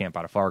Greco champ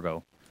out of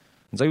Fargo.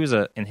 And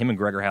so and him and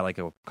Gregor had like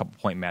a couple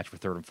point match for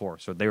 3rd and 4th.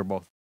 So they were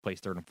both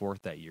placed 3rd and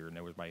 4th that year, and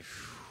it was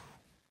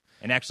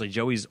and actually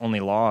Joey's only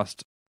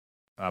lost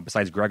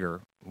besides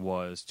Gregor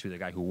was to the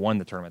guy who won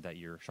the tournament that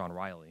year, Sean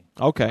Riley.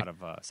 Okay. Out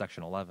of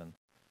Section 11.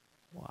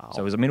 Wow.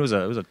 So it was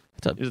a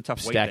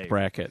tough weight stacked day.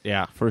 bracket.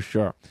 Yeah, for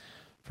sure.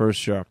 For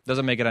sure.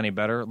 Doesn't make it any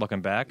better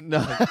looking back. No.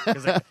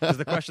 Because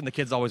the question the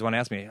kids always want to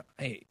ask me,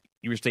 hey,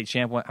 you were state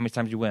champ. How many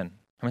times did you win?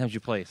 How many times did you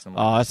place? I'm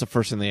like, Oh, that's the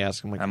first thing they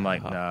ask. I'm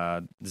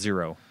like,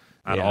 zero.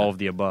 Out of all of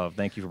the above.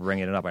 Thank you for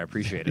bringing it up. I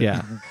appreciate it.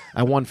 Yeah.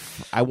 I won.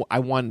 I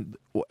won.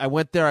 I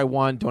went there. I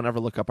won. Don't ever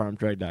look up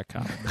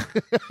armdrag.com.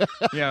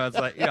 Yeah, it's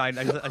like, I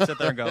sit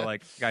there and go,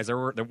 like, guys, there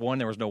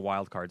was no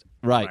wild cards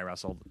Right. when I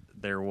wrestled.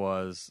 There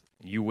was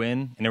you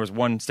win, and there was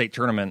one state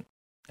tournament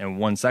and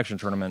one section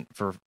tournament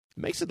for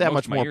Makes it that most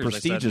much of my more years, I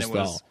said, and prestigious, it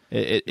though. was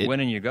It win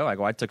and you go.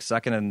 I took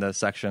second in the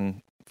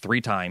section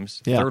 3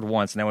 times, Yeah. third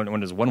once, and then I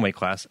went as one weight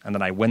class, and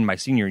then I win my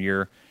senior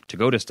year to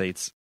go to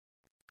states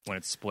when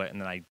it's split, and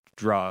then I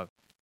draw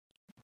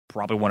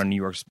probably one of New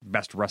York's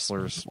best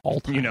wrestlers,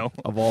 all time,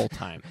 of all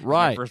time. my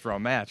Right. first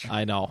round match.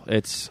 I know.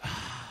 It's.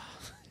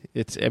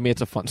 I mean,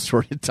 it's a fun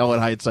story to tell in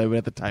hindsight, but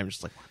at the time, it's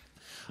just like,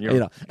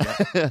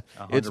 it's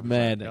 100%,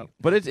 maddening. yep.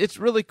 But it's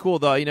really cool,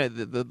 though.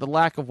 The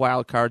lack of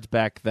wild cards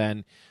back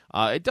then,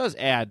 it does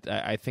add,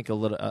 I think, a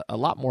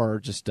lot more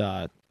just.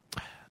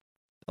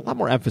 A lot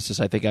more emphasis,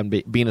 I think, on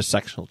being a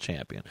sectional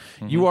champion.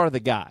 Mm-hmm. You are the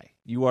guy.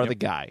 You are the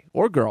guy,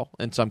 or girl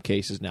in some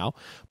cases now,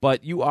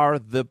 but you are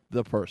the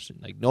person.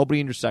 Like, nobody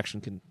in your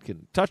section can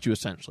touch you.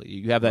 Essentially,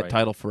 you have that Right.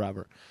 title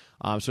forever.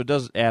 So it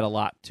does add a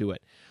lot to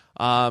it.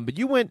 But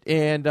you went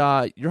and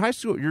your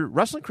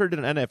wrestling career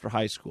didn't end after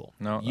high school.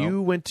 No,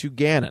 you went to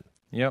Gannon.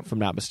 Yep. If I'm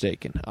not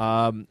mistaken.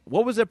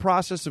 What was that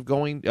process of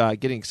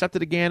getting accepted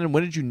to Gannon?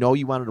 When did you know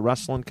you wanted to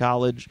wrestle in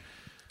college?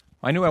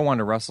 I knew I wanted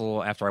to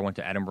wrestle after I went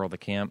to Edinburgh, the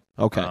camp.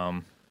 Okay.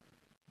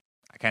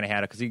 I kind of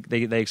had it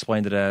because they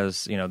explained it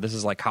as, this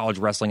is like college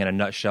wrestling in a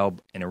nutshell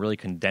in a really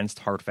condensed,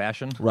 hard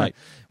fashion. Right.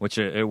 Which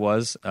it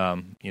was.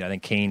 I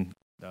think Kane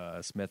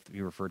Smith,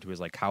 he referred to as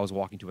like cows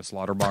walking to a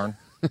slaughter barn.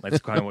 That's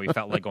kind of what we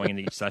felt like going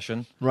into each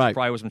session. Right.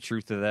 Probably was some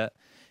truth to that.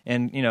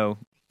 And,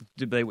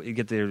 did they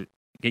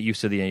get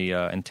used to the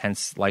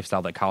intense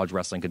lifestyle that college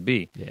wrestling could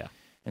be. Yeah.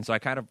 And so I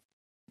kind of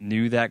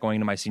knew that going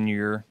into my senior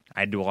year. I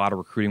had to do a lot of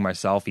recruiting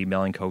myself,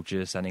 emailing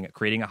coaches,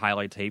 creating a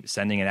highlight tape,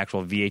 sending an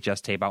actual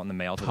VHS tape out in the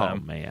mail to them.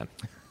 Oh man,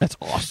 that's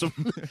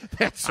awesome.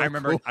 That's so I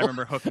remember cool. I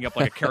remember hooking up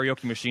like a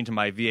karaoke machine to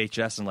my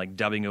VHS and like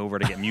dubbing over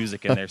to get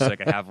music in there so I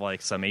could have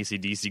like some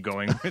AC/DC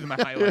going with my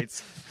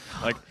highlights.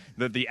 Like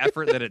the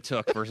effort that it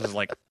took versus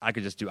like I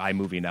could just do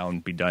iMovie now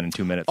and be done in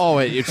 2 minutes. Oh,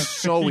 it's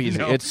so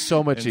easy. It's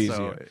so much And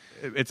easier.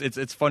 So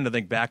it's fun to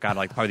think back on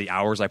like probably the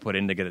hours I put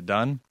in to get it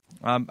done.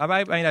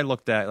 I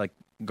looked at like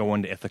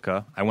going to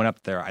Ithaca. I went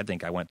up there. I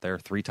think I went there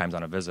 3 times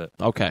on a visit.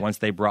 Okay. Once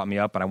they brought me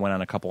up, and I went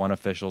on a couple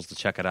unofficials to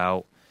check it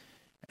out.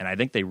 And I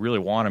think they really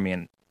wanted me,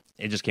 and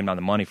it just came down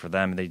to money for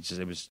them.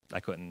 I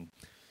couldn't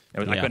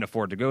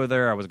afford to go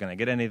there. I wasn't going to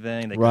get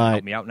anything. They couldn't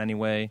help me out in any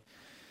way.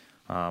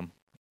 I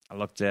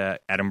looked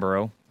at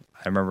Edinburgh.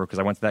 I remember because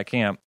I went to that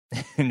camp,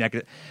 and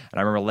I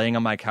remember laying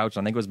on my couch.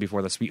 And I think it was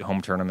before the Sweet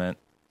Home tournament.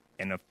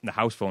 And the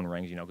house phone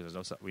rings,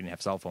 because we didn't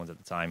have cell phones at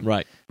the time.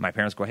 Right. My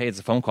parents go, "Hey, it's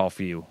a phone call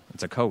for you.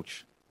 It's a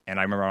coach." And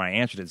I remember when I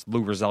answered, it's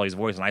Lou Roselli's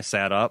voice, and I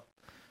sat up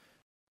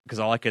because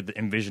all I could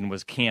envision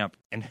was camp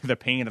and the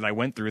pain that I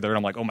went through there. And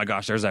I'm like, "Oh my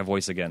gosh, there's that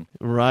voice again,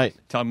 Right.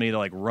 telling me to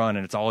like run,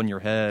 and it's all in your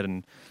head,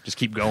 and just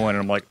keep going." And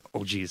I'm like,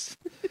 "Oh geez."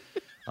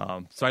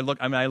 So I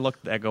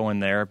looked at going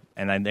there,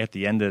 and at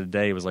the end of the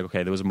day, it was like,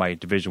 okay, those are my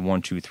Division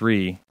 1, 2,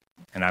 3,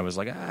 and I was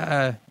like,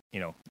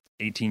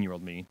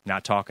 18-year-old me,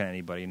 not talking to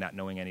anybody, not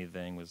knowing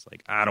anything, was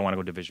like, I don't want to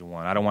go Division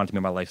 1. I don't want it to be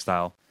my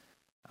lifestyle.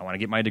 I want to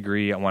get my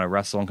degree. I want to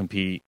wrestle and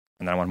compete,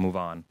 and then I want to move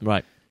on.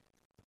 Right.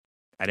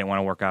 I didn't want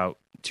to work out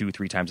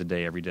 2-3 times a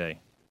day every day.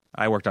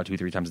 I worked out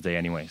 2-3 times a day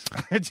anyways.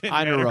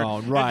 On your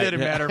own, right. It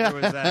didn't matter if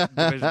it was that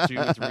Division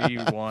 2, 3,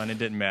 1. It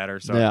didn't matter.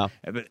 So, Yeah.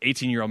 But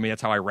 18-year-old me,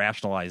 that's how I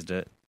rationalized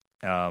it.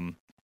 And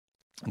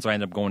so I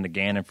ended up going to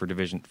Gannon for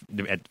Division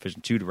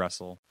 2 to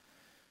wrestle.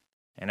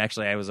 And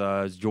actually, I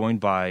was joined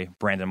by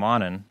Brandon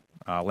Monin,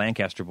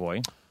 Lancaster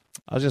boy.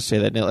 I was just say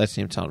that name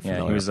sounded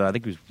familiar. Yeah, he was. I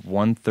think he was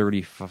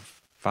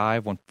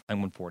 135,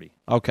 140.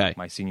 Okay.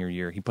 My senior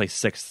year, he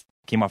placed 6th.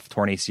 Came off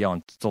torn ACL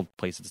and still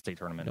placed at the state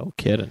tournament. No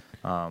kidding.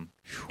 And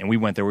we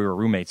went there. We were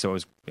roommates, so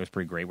it was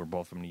pretty great. We're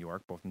both from New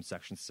York, both from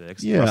Section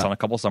 6. Yeah. We were on a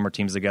couple summer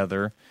teams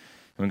together, and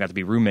we got to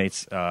be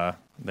roommates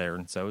there.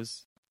 And so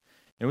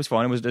it was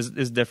fun. It was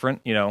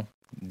different,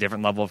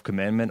 different level of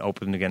commitment.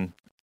 Open again.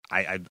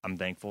 I'm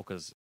thankful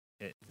because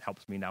it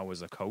helps me now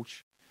as a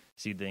coach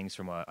see things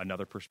from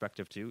another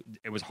perspective too.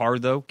 It was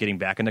hard though getting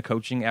back into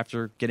coaching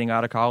after getting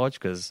out of college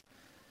because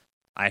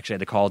I actually had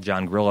to call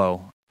John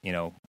Grillo,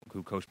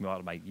 who coached me a lot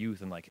of my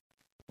youth and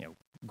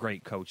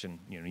great coach in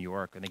New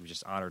York. I think he was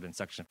just honored in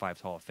Section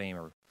 5's Hall of Fame,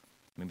 or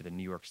maybe the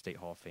New York State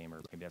Hall of Fame,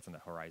 or maybe that's on the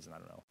horizon. I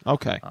don't know.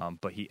 Okay.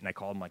 But I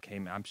called him like, "Hey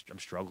man, I'm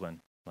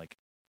struggling. Like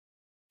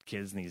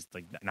kids and these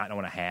not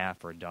knowing a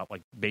half or a double,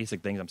 like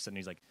basic things." I'm sitting.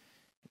 He's like,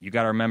 "You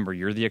got to remember,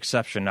 you're the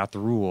exception, not the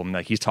rule." And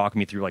he's talking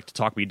me through to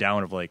talk me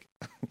down of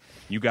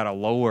you got to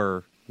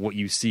lower what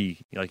you see.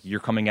 You're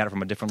coming at it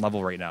from a different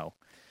level right now.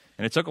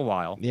 And it took a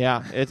while.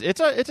 Yeah, it's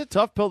a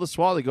tough pill to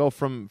swallow to go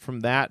from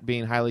that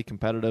being highly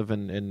competitive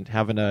and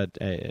having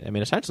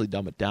essentially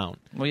dumb it down.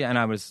 Well, yeah,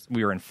 and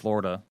we were in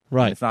Florida.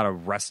 Right. And it's not a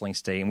wrestling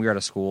state, and we were at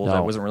a school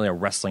that wasn't really a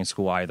wrestling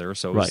school either.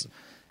 So it was,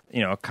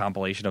 a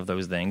compilation of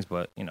those things.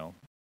 But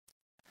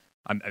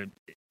I'm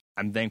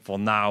thankful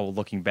now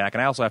looking back,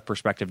 and I also have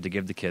perspective to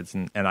give the kids.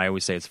 And I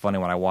always say it's funny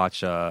when I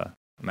watch I'm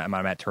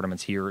at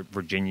tournaments here,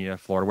 Virginia,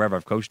 Florida, wherever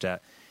I've coached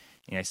at,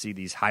 and I see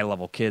these high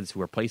level kids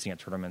who are placing at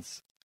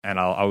tournaments. And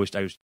I always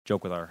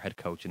joke with our head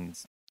coach and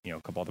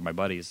a couple other my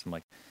buddies. I'm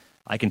like,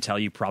 I can tell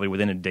you probably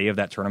within a day of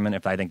that tournament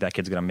if I think that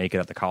kid's going to make it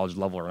at the college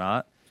level or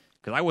not.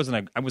 Because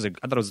I thought I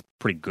was a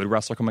pretty good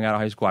wrestler coming out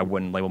of high school. I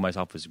wouldn't label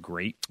myself as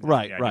great.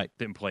 Right.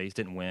 Didn't place,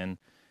 didn't win,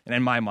 and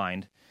in my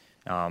mind,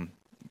 and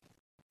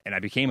I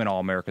became an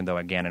All-American though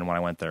again. And when I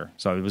went there,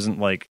 so it wasn't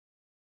like,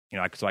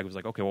 so I was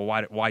like, okay, well,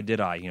 why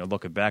did I?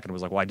 Looking back, and it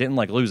was like, well, I didn't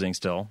like losing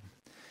still,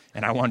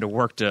 and I wanted to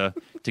work to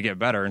get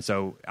better. And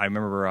so I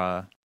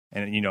remember,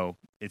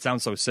 it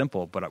sounds so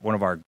simple, but one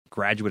of our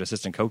graduate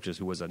assistant coaches,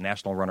 who was a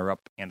national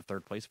runner-up and a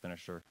third-place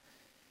finisher,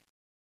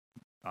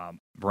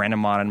 Brandon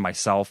Monin,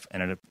 myself,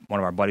 and one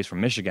of our buddies from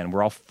Michigan,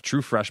 we're all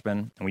true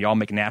freshmen, and we all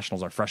make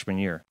nationals our freshman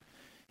year.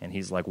 And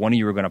he's like, one of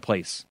you are going to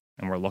place.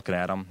 And we're looking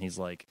at him. He's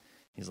like,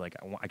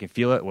 I can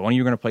feel it. Well, one of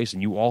you are going to place,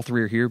 and you all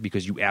three are here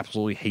because you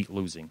absolutely hate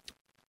losing. And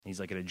he's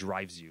like, it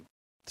drives you.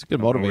 It's a good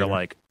motivator. And we're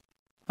like,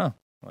 huh.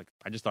 Like,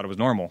 I just thought it was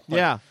normal.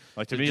 Like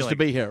to me, just to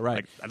be here, right?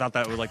 Like, I thought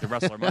that was like the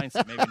wrestler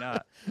mindset. Maybe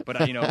not, but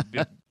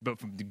but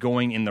from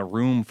going in the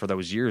room for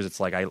those years,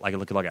 it's like I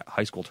look at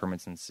high school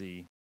tournaments and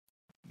see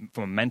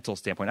from a mental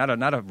standpoint,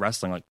 not a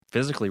wrestling, like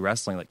physically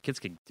wrestling, like kids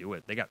can do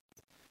it. They got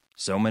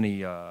so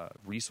many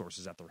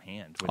resources at their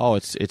hand.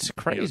 It's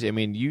crazy. I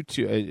mean, you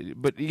two,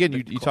 but again,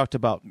 you talked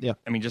about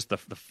I mean, just the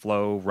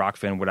Flow,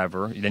 Rockfin,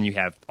 whatever. Then you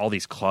have all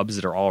these clubs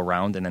that are all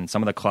around, and then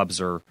some of the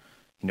clubs are,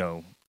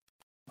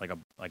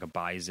 like a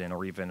Bison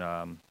or even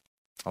a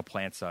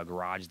Plant's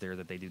garage there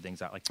that they do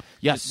things out like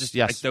yes.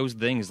 Like those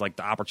things, like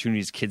the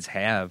opportunities kids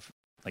have,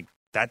 like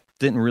that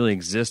didn't really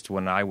exist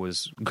when I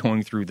was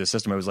going through the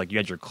system. It was like you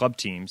had your club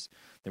teams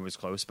that was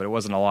close, but it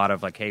wasn't a lot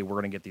of like, hey,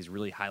 we're going to get these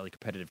really highly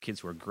competitive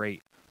kids who are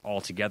great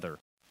all together.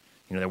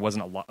 There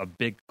wasn't a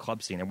big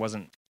club scene. There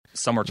wasn't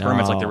summer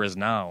tournaments like there is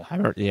now.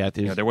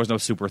 There was no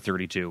Super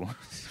 32.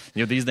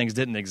 These things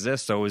didn't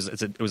exist, so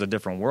it was a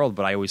different world.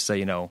 But I always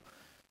say,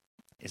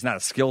 it's not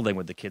a skill thing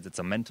with the kids; it's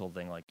a mental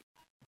thing. Like,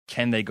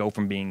 can they go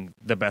from being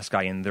the best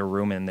guy in their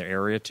room and in their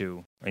area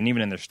to, and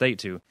even in their state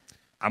to,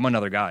 I'm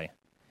another guy,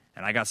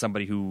 and I got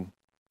somebody who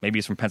maybe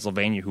is from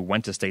Pennsylvania who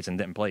went to states and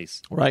didn't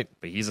place, right?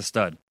 But he's a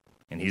stud,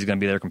 and he's going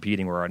to be there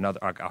competing. Or another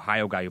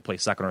Ohio guy who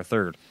plays second or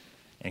third,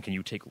 and can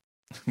you take,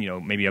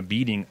 maybe a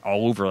beating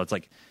all over? It's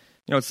like,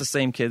 it's the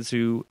same kids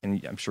who,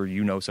 and I'm sure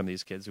some of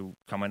these kids who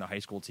come in a high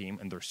school team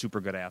and they're super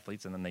good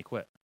athletes and then they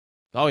quit.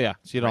 Oh yeah,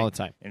 see it all the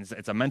time. And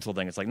it's a mental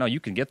thing. It's like, no, you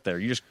can get there.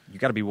 You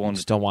got to be willing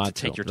to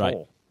take your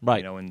toll,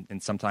 right?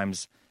 And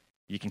sometimes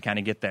you can kind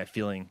of get that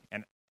feeling.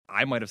 And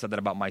I might have said that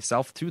about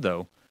myself too,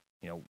 though.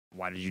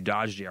 Why did you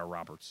dodge J.R.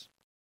 Roberts?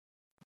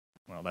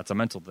 Well, that's a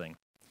mental thing.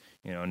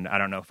 And I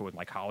don't know if it was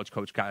my college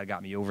coach kind of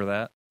got me over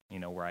that.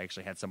 Where I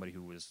actually had somebody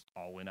who was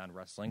all in on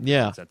wrestling.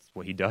 Yeah, that's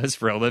what he does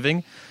for a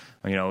living.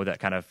 That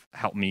kind of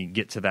helped me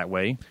get to that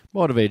way.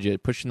 Motivated you,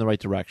 push in the right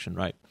direction,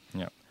 right?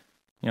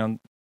 Yeah.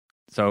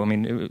 So I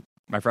mean.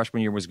 My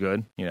freshman year was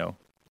good.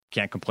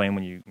 Can't complain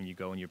when you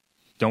go and you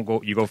don't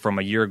go. You go from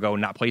a year ago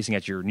not placing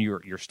at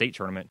your state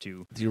tournament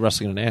to you're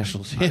wrestling a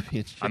national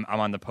championship. I'm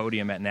on the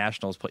podium at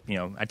nationals.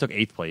 I took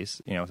 8th place.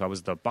 So I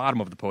was the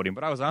bottom of the podium,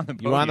 but I was on the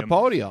podium. You were on the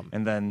podium,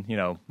 and then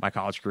my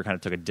college career kind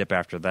of took a dip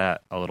after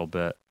that a little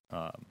bit.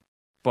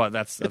 But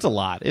it's a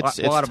lot. It's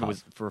a lot tough. of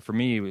it was for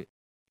me.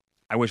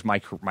 I wish my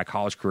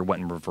college career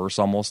went in reverse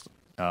almost,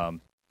 because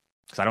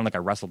I don't think I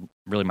wrestled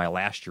really my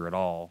last year at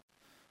all.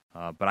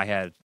 But I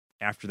had.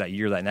 After that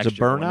year, that next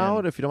year. Was it burnout,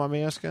 in, if you don't mind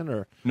me asking?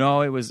 Or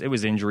no, it was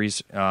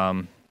injuries.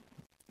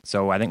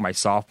 So I think my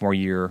sophomore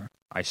year,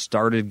 I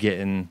started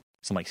getting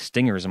some like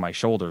stingers in my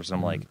shoulders. And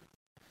I'm like,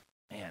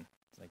 man,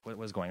 what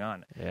was going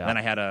on? Yeah. And then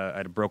I had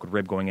a broken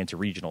rib going into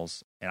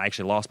regionals, and I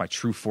actually lost my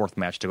true 4th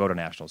match to go to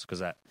nationals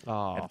because at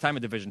the time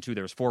of Division II,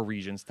 there was 4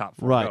 regions, top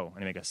 4 go, and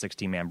you make a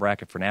 16-man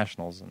bracket for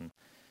nationals. And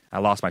I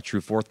lost my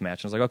true 4th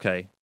match. And I was like,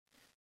 okay.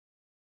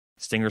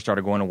 Stingers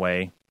started going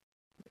away.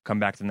 Come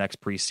back to the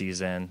next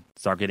preseason,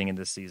 start getting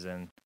into the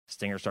season.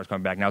 Stinger starts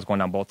coming back. Now it's going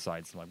down both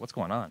sides. I'm like, what's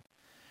going on?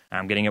 And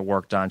I'm getting it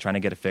worked on, trying to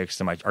get it fixed.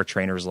 And our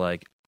trainer's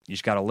like, you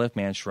just got to lift,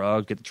 man.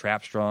 Shrug, get the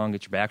trap strong,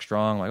 get your back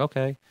strong. I'm like,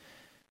 okay.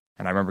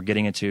 And I remember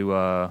getting into,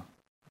 I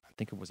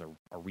think it was a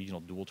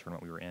regional dual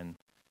tournament we were in.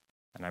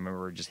 And I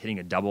remember just hitting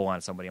a double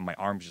on somebody, and my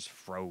arms just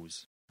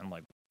froze. I'm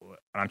like, what?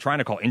 And I'm trying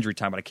to call injury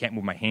time, but I can't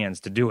move my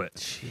hands to do it.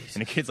 Jeez.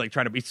 And the kid's like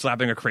trying to be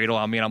slapping a cradle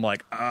on me, and I'm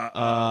like,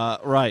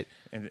 right.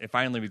 And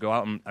finally we go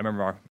out, and I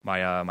remember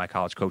my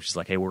college coach is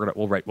like, hey, we'll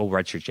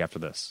redshirt you after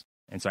this.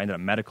 And so I ended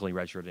up medically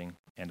redshirting,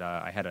 and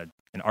I had an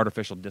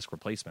artificial disc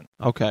replacement.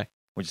 Okay.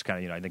 which is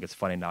kind of, I think it's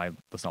funny now. I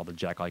listen to all the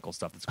Jack Eichel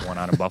stuff that's going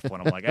on in Buffalo,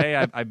 and I'm like, hey,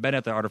 I've been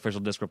at the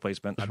artificial disc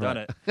replacement. I've done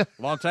it a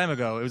long time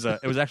ago. It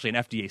was actually an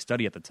FDA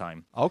study at the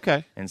time.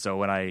 Okay. And so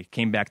when I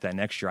came back that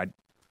next year,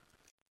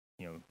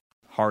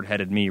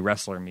 hard-headed me,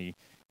 wrestler me,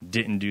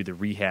 didn't do the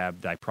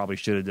rehab that I probably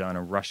should have done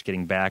and rushed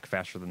getting back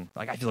faster than,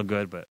 I feel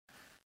good, but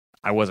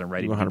I wasn't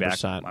ready to be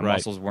back. My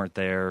muscles weren't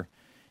there.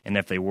 And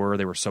if they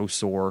were so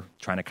sore,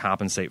 trying to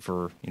compensate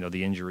for,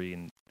 the injury,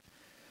 and,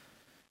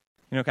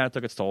 kind of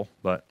took its toll.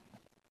 But,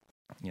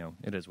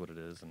 it is what it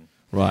is. And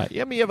right.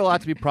 Yeah, I mean, you have a lot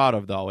to be proud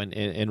of, though,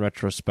 in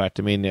retrospect.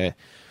 I mean,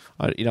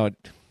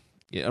 unfortunately,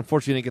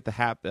 you didn't get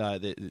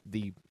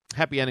the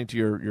happy ending to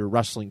your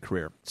wrestling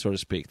career, so to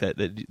speak,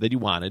 that you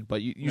wanted,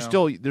 but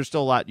there's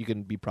still a lot you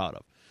can be proud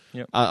of.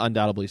 Yep.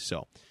 Undoubtedly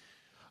so.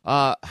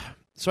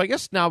 So I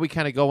guess now we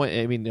kind of go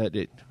in, I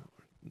mean,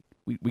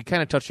 we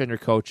kind of touched on your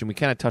coach, and we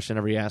kind of touched on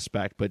every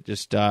aspect, but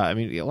just, a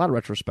lot of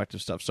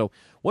retrospective stuff. So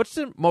what's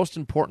the most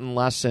important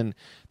lesson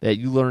that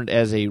you learned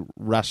as a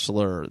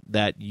wrestler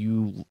that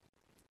you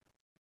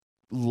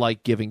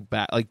like giving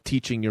back, like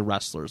teaching your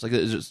wrestlers? Like,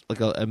 is it like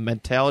a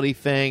mentality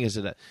thing? Is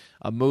it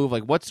a move?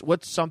 Like,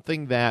 what's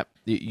something that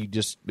you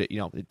just,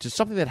 just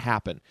something that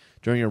happened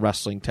during your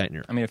wrestling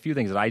tenure? I mean, a few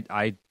things that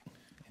I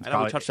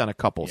know we touched on a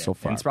couple so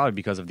far. And it's probably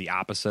because of the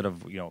opposite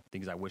of,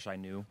 things I wish I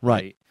knew.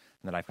 Right.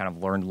 And that I've kind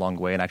of learned along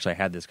the way. And actually I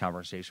had this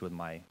conversation with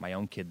my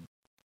own kid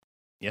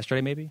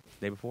yesterday, maybe,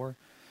 the day before.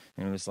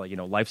 And it was like,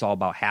 life's all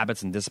about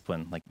habits and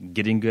discipline, like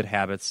getting good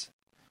habits.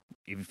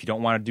 If you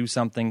don't want to do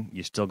something,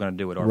 you're still going to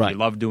do it. Or if you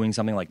love doing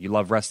something, like you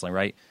love wrestling,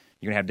 right?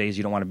 You're going to have days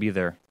you don't want to be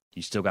there.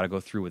 You still got to go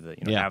through with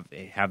it.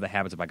 Have the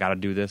habits. If I got to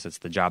do this, it's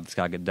the job that's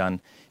got to get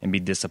done, and be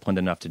disciplined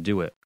enough to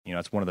do it.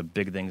 It's one of the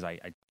big things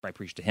I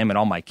preach to him and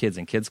all my kids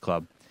in Kids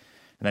Club.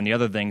 And then the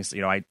other things,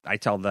 I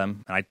tell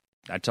them, and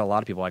I tell a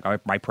lot of people,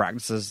 like, my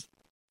practices,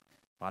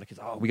 a lot of kids,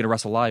 we got to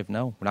wrestle live.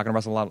 No, we're not going to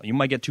wrestle live. You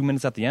might get 2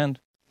 minutes at the end.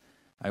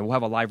 I will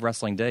have a live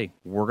wrestling day.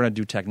 We're going to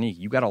do technique.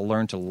 You got to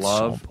learn to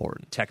love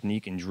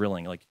technique and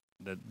drilling, like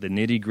the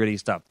nitty gritty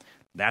stuff.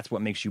 That's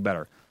what makes you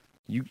better.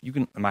 You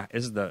can.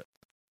 This is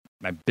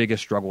my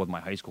biggest struggle with my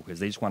high school kids.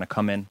 They just want to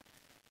come in,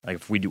 like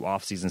if we do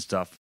off season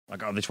stuff, like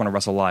they just want to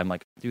wrestle live. I'm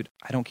like, dude,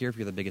 I don't care if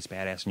you're the biggest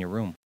badass in your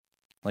room.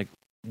 Like,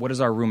 what is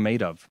our room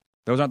made of?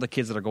 Those aren't the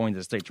kids that are going to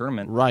the state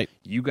tournament. Right.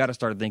 You got to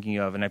start thinking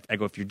of, and I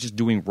go, if you're just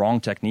doing wrong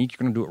technique, you're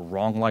going to do it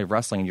wrong live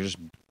wrestling, and you're just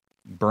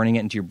burning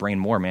it into your brain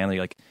more, man.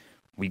 Like,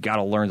 we got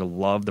to learn to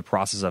love the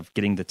process of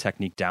getting the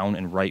technique down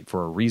and right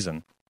for a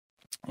reason.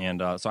 And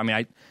so,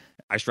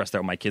 I stress that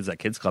with my kids at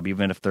Kids Club,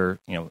 even if they're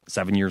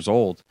 7 years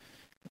old.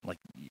 Like,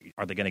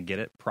 are they going to get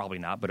it? Probably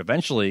not. But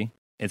eventually,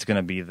 it's going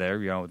to be there.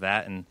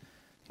 That and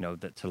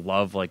that to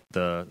love like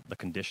the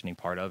conditioning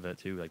part of it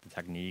too, like the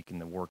technique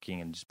and the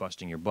working and just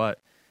busting your butt.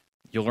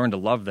 You'll learn to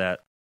love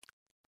that.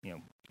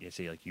 You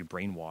say like you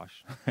brainwash.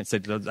 I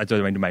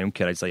told my own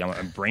kid, I'd say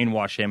I'm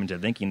brainwash him into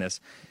thinking this.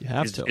 You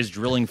have is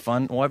drilling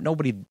fun? Well,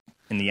 nobody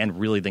in the end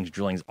really thinks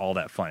drilling is all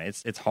that fun.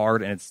 It's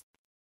hard and it's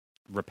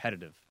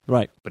repetitive.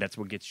 Right. But that's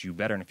what gets you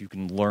better. And if you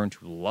can learn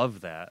to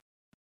love that,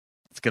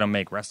 it's going to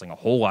make wrestling a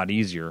whole lot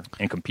easier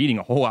and competing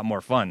a whole lot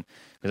more fun,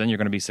 because then you're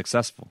going to be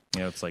successful.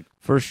 It's like,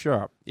 for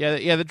sure.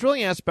 Yeah. The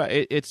drilling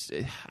aspect.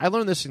 I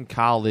learned this in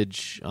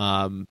college.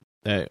 I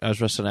was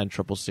wrestling on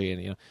Triple C,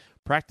 and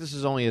practice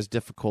is only as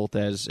difficult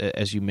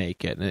as you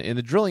make it. And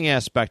the drilling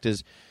aspect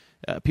is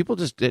people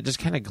just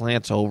kind of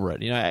glance over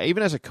it.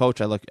 Even as a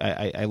coach, I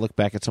look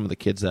back at some of the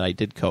kids that I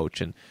did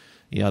coach, and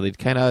they'd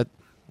kind of,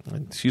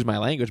 excuse my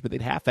language, but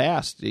they'd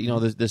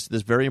half-assed.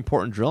 This very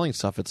important drilling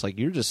stuff. It's like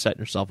you're just setting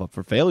yourself up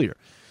for failure.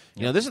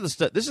 This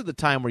is the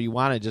time where you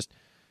want to just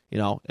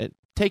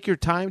take your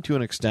time to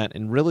an extent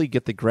and really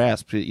get the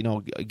grasp.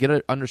 Get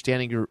an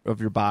understanding of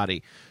your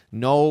body.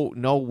 Know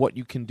what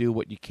you can do,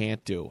 what you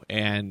can't do,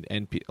 and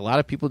a lot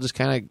of people just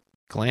kind of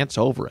glance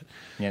over it.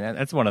 Yeah,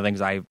 that's one of the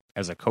things I,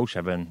 as a coach,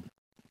 have been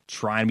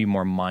trying to be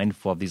more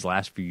mindful of these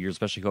last few years,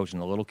 especially coaching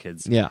the little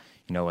kids. Yeah,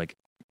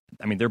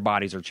 their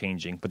bodies are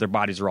changing, but their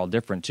bodies are all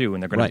different too,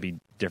 and they're going to be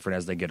different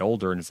as they get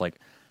older. And it's like,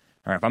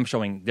 all right, if I'm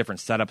showing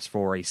different setups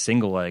for a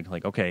single leg,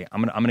 like, okay,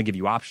 I'm gonna give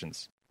you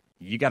options.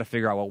 You got to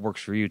figure out what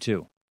works for you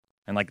too.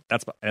 And like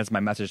that's my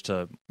message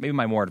to maybe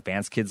my more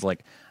advanced kids.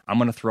 Like, I'm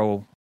gonna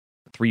throw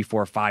 3,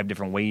 4, 5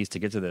 different ways to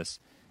get to this.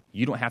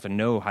 You don't have to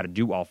know how to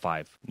do all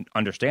 5.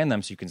 Understand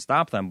them so you can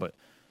stop them, but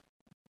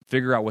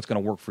figure out what's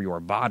going to work for your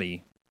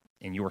body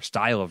and your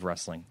style of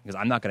wrestling. Because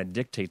I'm not going to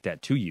dictate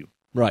that to you.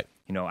 Right.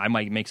 I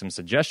might make some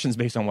suggestions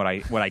based on what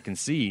I can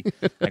see.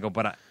 I go,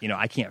 but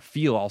I can't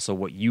feel also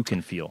what you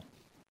can feel.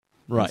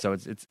 Right.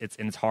 And so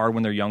it's hard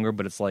when they're younger,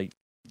 but it's like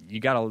you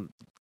gotta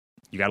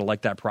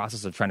like that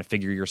process of trying to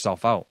figure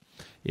yourself out.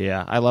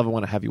 Yeah, I love it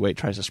when a heavyweight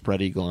tries to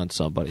spread eagle on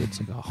somebody.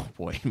 It's like, oh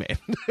boy, man,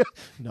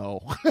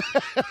 no.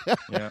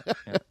 Yeah,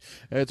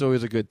 it's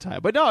always a good time.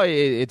 But no,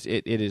 it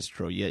is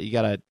true. Yeah, you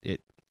gotta.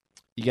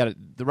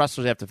 The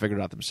wrestlers have to figure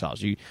it out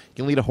themselves. You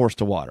can lead a horse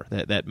to water.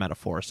 That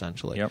metaphor,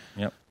 essentially.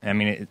 Yep. I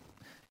mean,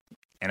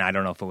 and I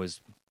don't know if it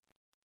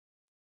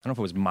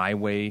was my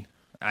way.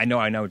 I know.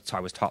 I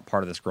was taught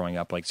part of this growing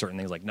up. Like certain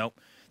things, like nope,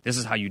 this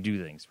is how you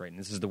do things, right? And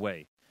this is the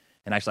way.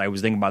 And actually, I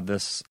was thinking about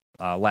this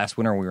last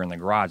winter when we were in the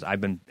garage.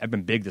 I've been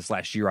big this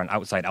last year on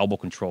outside elbow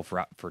control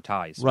for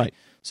ties. Right.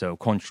 So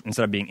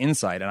instead of being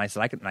inside, and I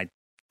said I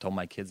told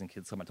my kids, I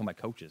told my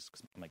coaches,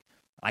 'cause I'm like,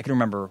 I can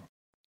remember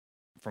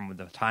from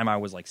the time I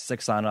was like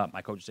 6 on up,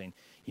 my coach was saying,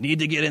 you need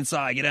to get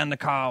inside, get on the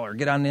collar,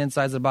 get on the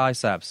insides of the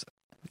biceps.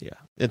 Yeah,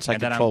 inside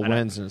control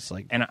wins, and it's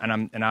like, and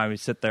I would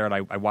sit there and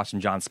I watched some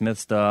John Smith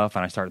stuff,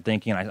 and I started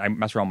thinking, I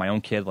messed around with my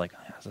own kid, like,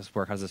 how does this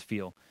work? How does this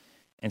feel?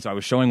 And so I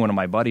was showing one of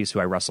my buddies who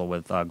I wrestled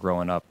with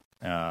growing up,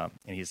 and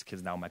he's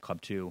kid's now in my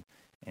club too,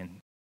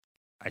 and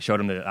I showed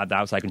him the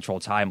outside control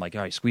tie. I'm like,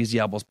 all right, squeeze the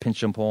elbows, pinch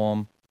them, pull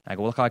them. I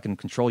go, look how I can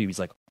control you. He's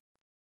like,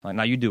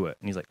 now you do it.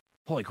 And he's like,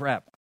 holy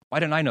crap, why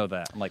didn't I know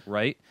that? I'm like,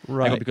 right.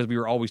 I go, because we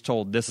were always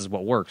told this is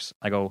what works.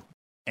 I go,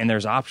 and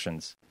there's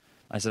options.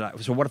 I said,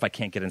 so what if I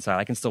can't get inside?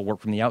 I can still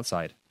work from the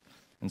outside.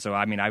 And so,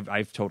 I mean,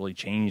 I've totally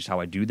changed how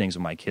I do things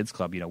with my kids'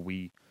 club. You know,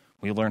 we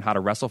learn how to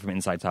wrestle from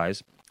inside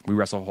ties. We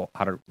wrestle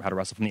how to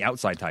wrestle from the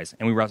outside ties,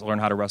 and we learn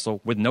how to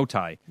wrestle with no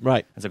tie.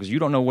 Right. It's because you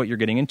don't know what you're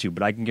getting into,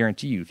 but I can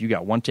guarantee you, if you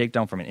got one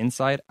takedown from an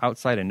inside,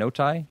 outside, and no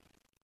tie,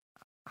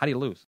 how do you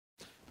lose?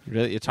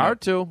 Really, it's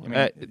hard to. I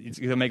mean, it's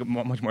going to make it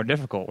much more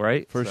difficult,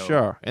 right? For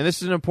sure. And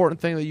this is an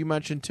important thing that you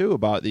mentioned too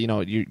about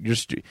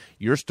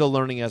you're still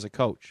learning as a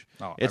coach.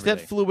 It's that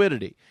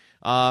fluidity.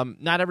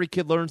 Not every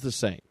kid learns the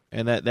same,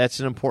 and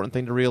that's an important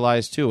thing to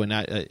realize too. And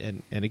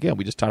and again,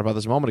 we just talked about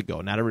this a moment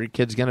ago. Not every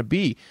kid's going to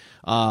be,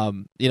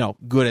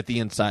 good at the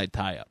inside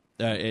tie up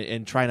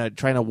and trying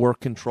to work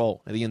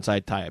control at the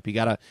inside tie up. You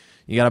gotta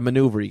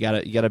maneuver. You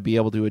gotta be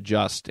able to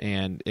adjust.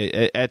 And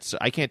it's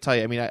I can't tell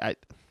you. I mean,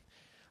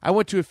 I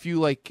went to a few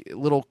like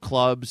little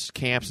clubs,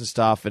 camps, and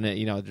stuff, and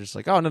they're just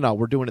like, oh no,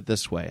 we're doing it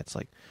this way. It's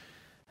like,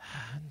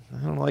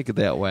 I don't like it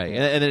that way,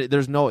 and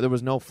there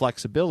was no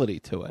flexibility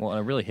to it. Well, and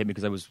it really hit me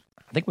because I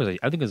think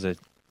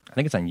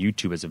it's on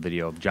YouTube as a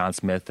video of John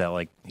Smith that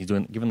like he's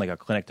giving like a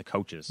clinic to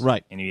coaches,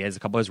 right? And he has a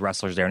couple of his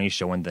wrestlers there, and he's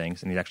showing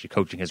things, and he's actually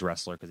coaching his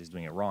wrestler because he's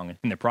doing it wrong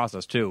in the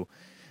process too.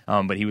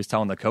 But he was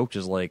telling the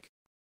coaches like,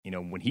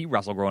 when he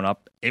wrestled growing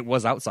up, it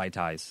was outside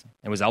ties,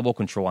 it was elbow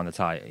control on the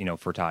tie,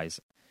 for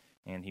ties.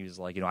 And he was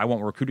like, I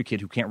won't recruit a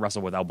kid who can't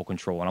wrestle with elbow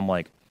control. And I'm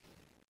like,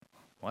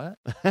 what?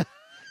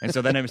 And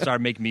so then it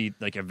started making me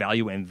like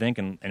evaluate and think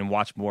and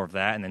watch more of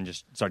that, and then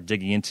just start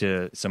digging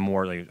into some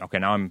more like, okay,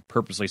 now I'm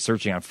purposely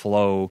searching on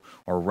Flow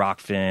or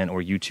Rockfin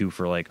or YouTube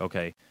for like,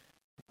 okay,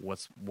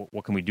 what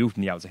can we do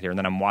from the outside here? And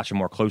then I'm watching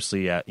more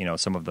closely at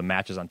some of the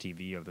matches on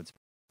TV of the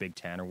Big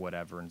Ten or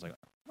whatever, and it's like,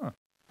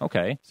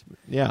 okay,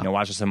 yeah,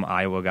 watching some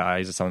Iowa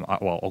guys, some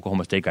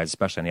Oklahoma State guys,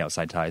 especially on the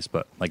outside ties,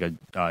 but like a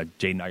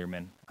Jaden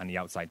Ironman on the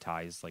outside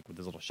ties, like with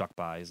his little shuck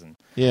buys, and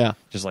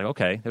just like,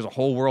 okay, there's a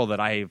whole world that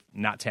I've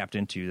not tapped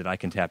into that I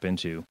can tap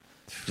into,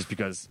 just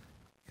because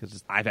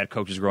I've had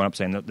coaches growing up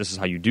saying that this is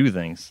how you do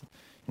things,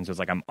 and so it's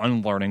like I'm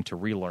unlearning to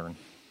relearn.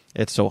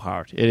 It's so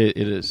hard. It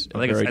is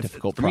a very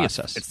difficult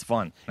process. It's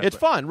fun. It's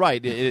fun,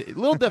 right? A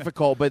little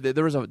difficult, but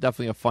there is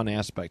definitely a fun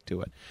aspect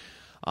to it.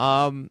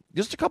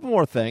 Just a couple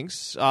more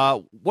things.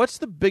 What's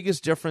the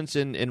biggest difference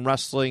in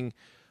wrestling,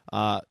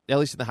 at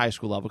least in the high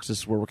school level, because this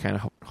is where we're kind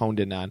of honed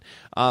in on,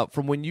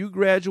 from when you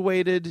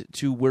graduated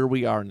to where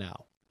we are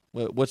now?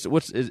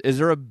 Is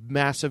there a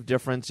massive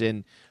difference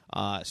in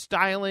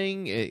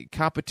styling,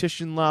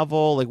 competition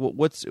level? Like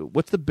what's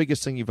the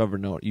biggest thing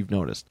you've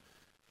noticed?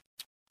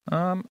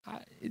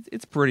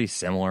 It's pretty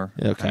similar.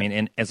 Okay. I mean,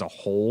 and as a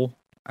whole,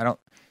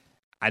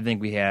 I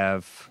think we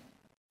have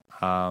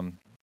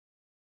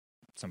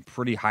some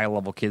pretty high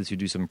level kids who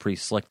do some pretty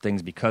slick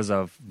things because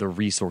of the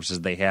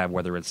resources they have,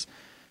 whether it's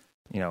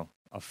a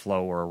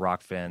Flow or a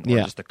Rockfin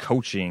or just the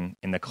coaching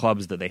and the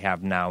clubs that they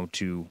have now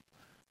to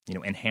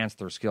enhance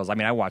their skills. I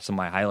mean, I watched some of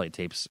my highlight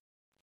tapes,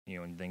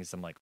 and things.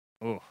 I'm like,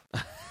 oh,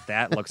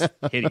 that looks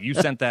hideous. You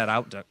sent that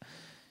out to,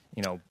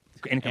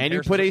 and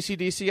you put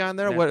AC/DC on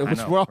there.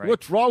 Yeah,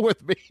 what's wrong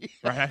with me?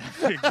 Right,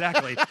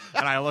 exactly.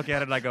 And I look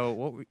at it and I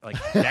go,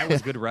 that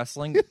was good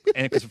wrestling.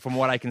 And because from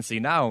what I can see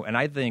now, and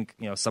I think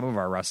some of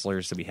our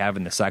wrestlers that we have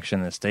in the section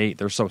in the state,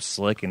 they're so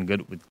slick and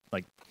good with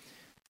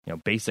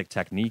basic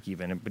technique,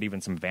 but even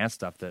some advanced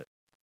stuff that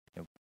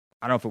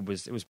I don't know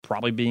if it was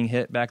probably being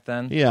hit back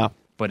then. Yeah,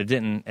 but it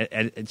didn't.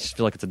 It just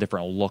feel like it's a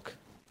different look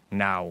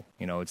now.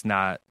 It's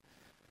not.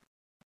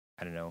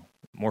 I don't know.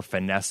 More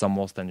finesse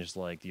almost than just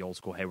like the old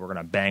school. Hey, we're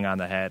gonna bang on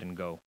the head and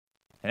go.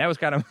 And that was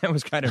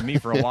kind of me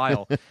for a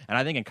while. And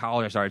I think in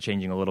college I started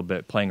changing a little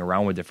bit, playing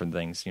around with different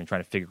things, trying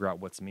to figure out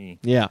what's me.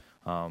 Yeah.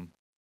 But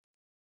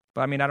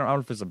I mean, I don't know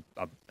if there's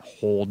a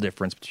whole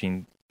difference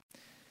between,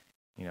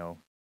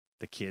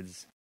 the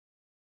kids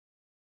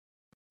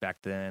back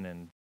then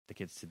and the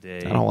kids today.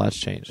 I don't know, that's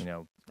changed.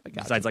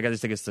 Besides, like I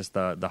just think it's just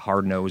the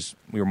hard nose.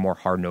 We were more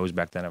hard nosed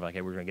back then. Of like,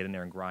 hey, we're gonna get in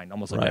there and grind,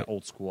 almost like that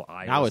old school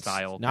Iowa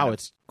style. Now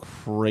it's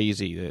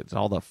crazy. It's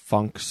all the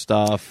funk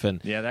stuff,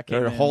 and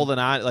they're holding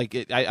on.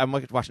 Like I'm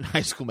watching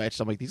high school matches.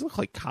 I'm like, these look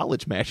like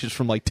college matches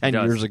from like 10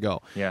 years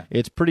ago. Yeah,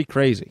 it's pretty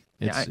crazy.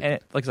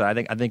 And like I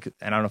said, I think, and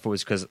I don't know if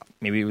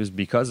it was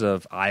because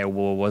of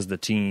Iowa was the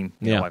team.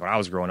 You know, like when I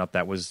was growing up,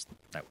 they were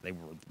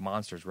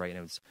monsters, right?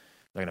 And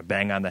they're gonna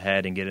bang on the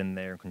head and get in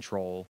there and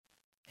control.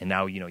 And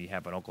now, you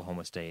have an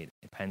Oklahoma State,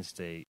 Penn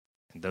State,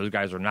 and those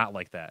guys are not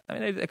like that. I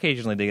mean,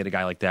 occasionally they get a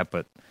guy like that,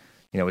 but,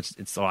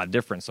 it's a lot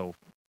different. So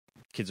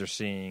kids are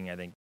seeing, I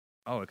think,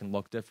 it can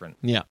look different.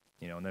 Yeah.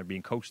 And they're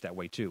being coached that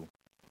way too.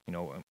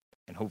 And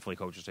hopefully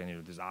coaches are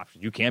saying, there's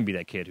options. You can be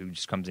that kid who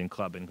just comes in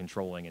clubbing,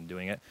 controlling, and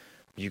doing it.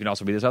 But you can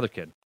also be this other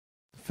kid.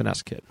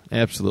 Finesse kid.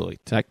 Absolutely.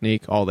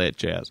 Technique, all that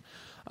jazz.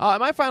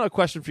 My final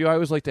question for you, I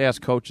always like to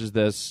ask coaches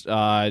this.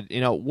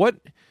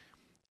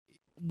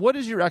 What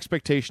is your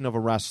expectation of a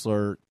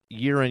wrestler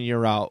year in,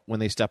 year out when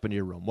they step into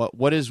your room?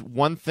 What is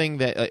one thing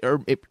that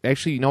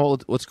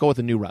let's go with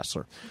a new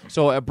wrestler.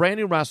 So a brand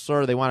new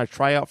wrestler, they want to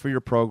try out for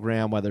your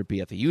program, whether it be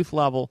at the youth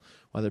level,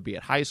 whether it be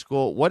at high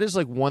school. What is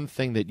like one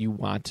thing that you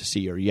want to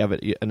see, or you have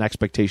an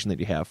expectation that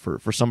you have for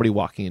somebody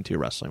walking into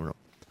your wrestling room?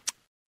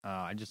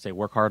 I just say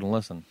work hard and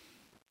listen.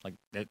 Like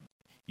that,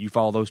 you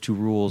follow those two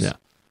rules,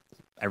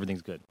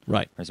 everything's good.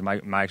 Right. And so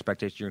my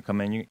expectation, you're going to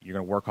come in, you're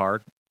going to work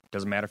hard.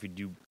 Doesn't matter if you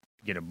do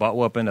get a butt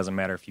whooping. Doesn't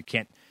matter if you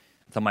can't.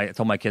 I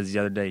told my kids the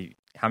other day,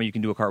 how many you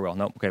can do a cartwheel?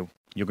 Nope. Okay,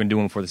 you're going to do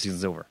them before the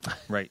season's over.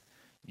 Right.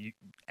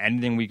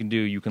 Anything we can do,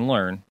 you can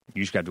learn.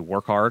 You just got to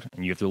work hard,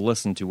 and you have to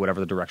listen to whatever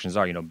the directions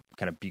are. Kind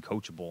of be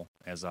coachable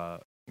as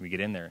we get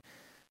in there.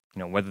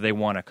 Whether they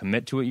want to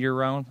commit to it year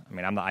round. I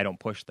mean, I don't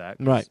push that.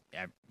 Right.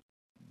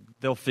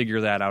 They'll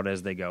figure that out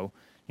as they go.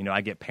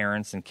 I get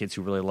parents and kids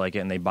who really like it,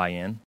 and they buy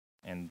in,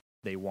 and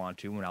they want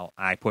to, and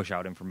I push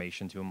out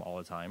information to them all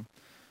the time.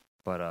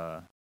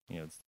 But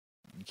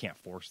you can't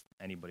force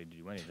anybody to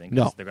do anything.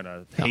 No, they're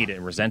gonna hate it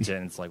and resent it,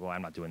 and it's like, well,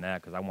 I'm not doing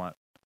that because I want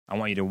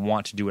you to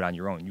want to do it on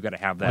your own. You got to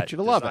have that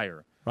desire, love it.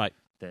 Right?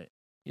 That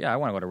I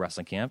want to go to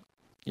wrestling camp.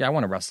 Yeah, I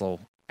want to wrestle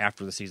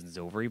after the season's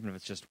over, even if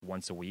it's just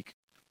once a week.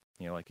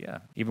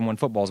 Even when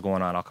football's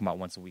going on, I'll come out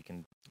once a week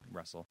and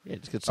wrestle. Yeah,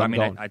 just get something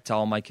going. I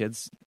tell my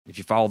kids, if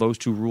you follow those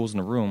two rules in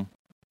the room,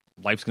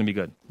 life's gonna be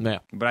good. Yeah.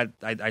 But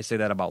I say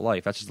that about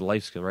life. That's just a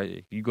life skill, right?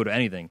 If you go to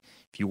anything,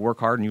 if you work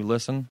hard and you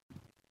listen,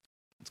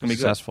 it's gonna be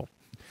successful.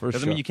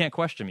 Doesn't mean you can't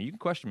question me. You can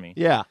question me.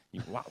 Yeah.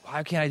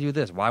 Why can't I do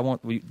this? Why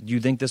won't we? Do you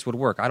think this would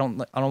work? I don't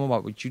know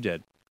about what you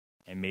did,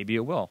 and maybe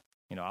it will.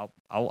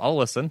 I'll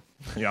listen.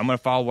 I'm going to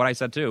follow what I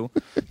said too.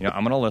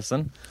 I'm going to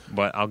listen,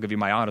 but I'll give you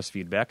my honest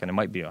feedback, and it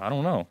might be, I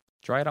don't know.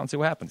 Try it out and see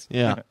what happens.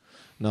 Yeah.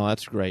 No,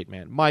 that's great,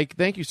 man. Mike,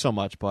 thank you so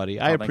much,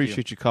 buddy. I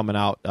appreciate you coming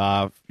out.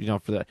 For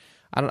that.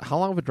 I don't know, how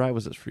long of a drive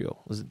was this for you?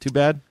 Was it too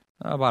bad?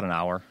 About an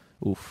hour.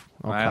 Oof.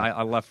 Okay.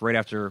 I left right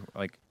after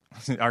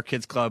our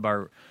kids club,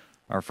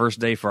 our first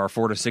day for our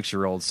 4 to 6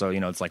 year olds. So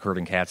it's like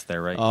herding cats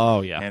there, right?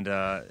 Oh yeah. And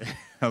I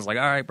was like,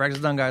 all right, practice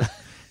is done, guys.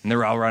 And they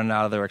were all running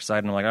out of there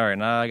excited. And I'm like, all right,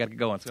 now I got to get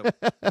going. Let's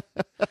go.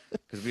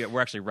 Because we're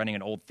actually renting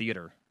an old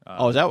theater.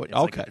 Is that what?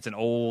 Okay. It's an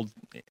old.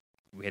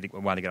 We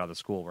wanted to get out of the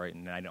school, right?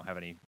 And I don't have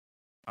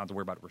to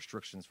worry about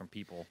restrictions from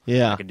people.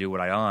 Yeah. I can do what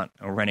I want.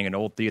 We're renting an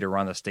old theater. We're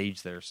on the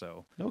stage there,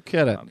 so no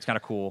kidding. It's kind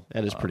of cool.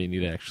 That is pretty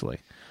neat, actually.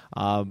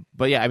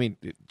 But yeah, I mean,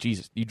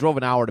 Jesus, you drove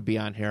an hour to be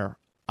on here.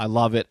 I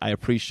love it. I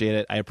appreciate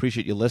it. I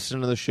appreciate you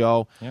listening to the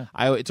show. Yeah.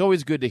 It's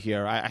always good to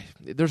hear.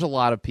 There's a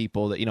lot of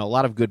people that, a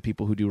lot of good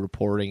people who do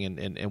reporting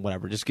and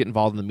whatever, just get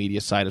involved in the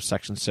media side of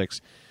Section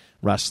 6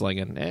 wrestling.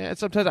 And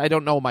sometimes I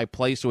don't know my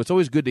place, so it's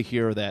always good to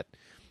hear that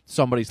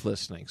somebody's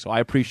listening. So I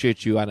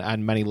appreciate you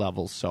on many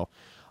levels. So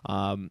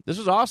this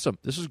was awesome.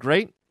 This was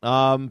great.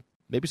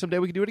 Maybe someday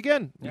we can do it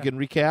again. Yeah. You can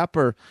recap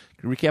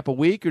a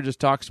week or just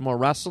talk some more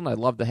wrestling. I'd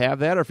love to have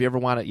that. Or if you ever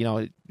want to,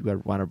 you ever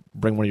want to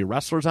bring one of your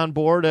wrestlers on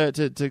board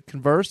to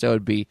converse, that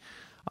would be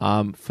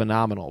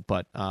phenomenal.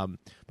 But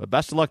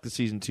best of luck this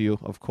season to you.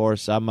 Of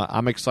course,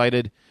 I'm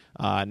excited.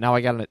 Now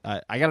I got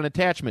an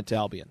attachment to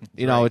Albion.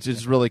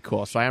 It's really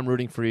cool. So I am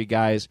rooting for you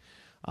guys.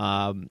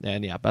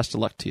 And yeah, best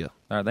of luck to you.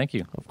 All right, thank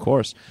you. Of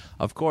course.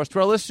 To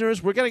our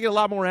listeners, we're going to get a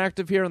lot more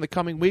active here in the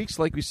coming weeks.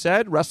 Like we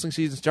said, wrestling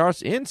season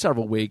starts in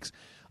several weeks.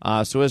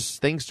 So as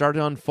things start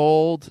to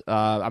unfold,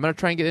 I'm going to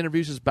try and get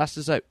interviews as best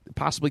as I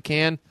possibly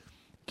can.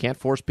 Can't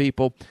force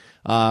people.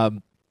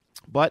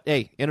 But,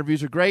 hey,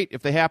 interviews are great.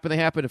 If they happen, they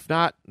happen. If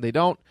not, they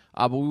don't.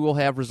 But we will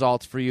have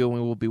results for you, and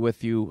we will be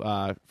with you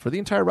for the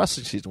entire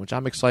wrestling season, which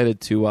I'm excited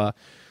to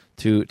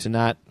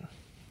not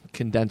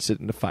condense it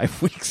into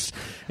 5 weeks.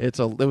 There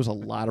was a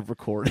lot of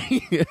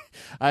recording.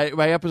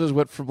 My episodes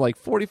went from like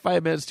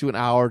 45 minutes to an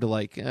hour to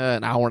like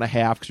an hour and a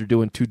half because we're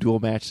doing 2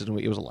 dual matches a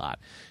week. It was a lot.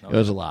 Okay. It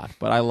was a lot.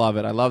 But I love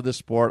it. I love this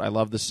sport. I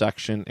love this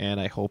section,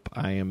 and I hope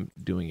I am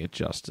doing it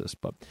justice.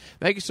 But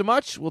thank you so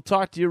much. We'll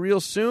talk to you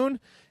real soon.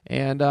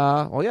 And,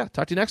 talk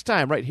to you next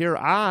time right here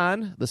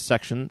on the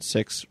Section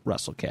 6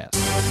 WrestleCast.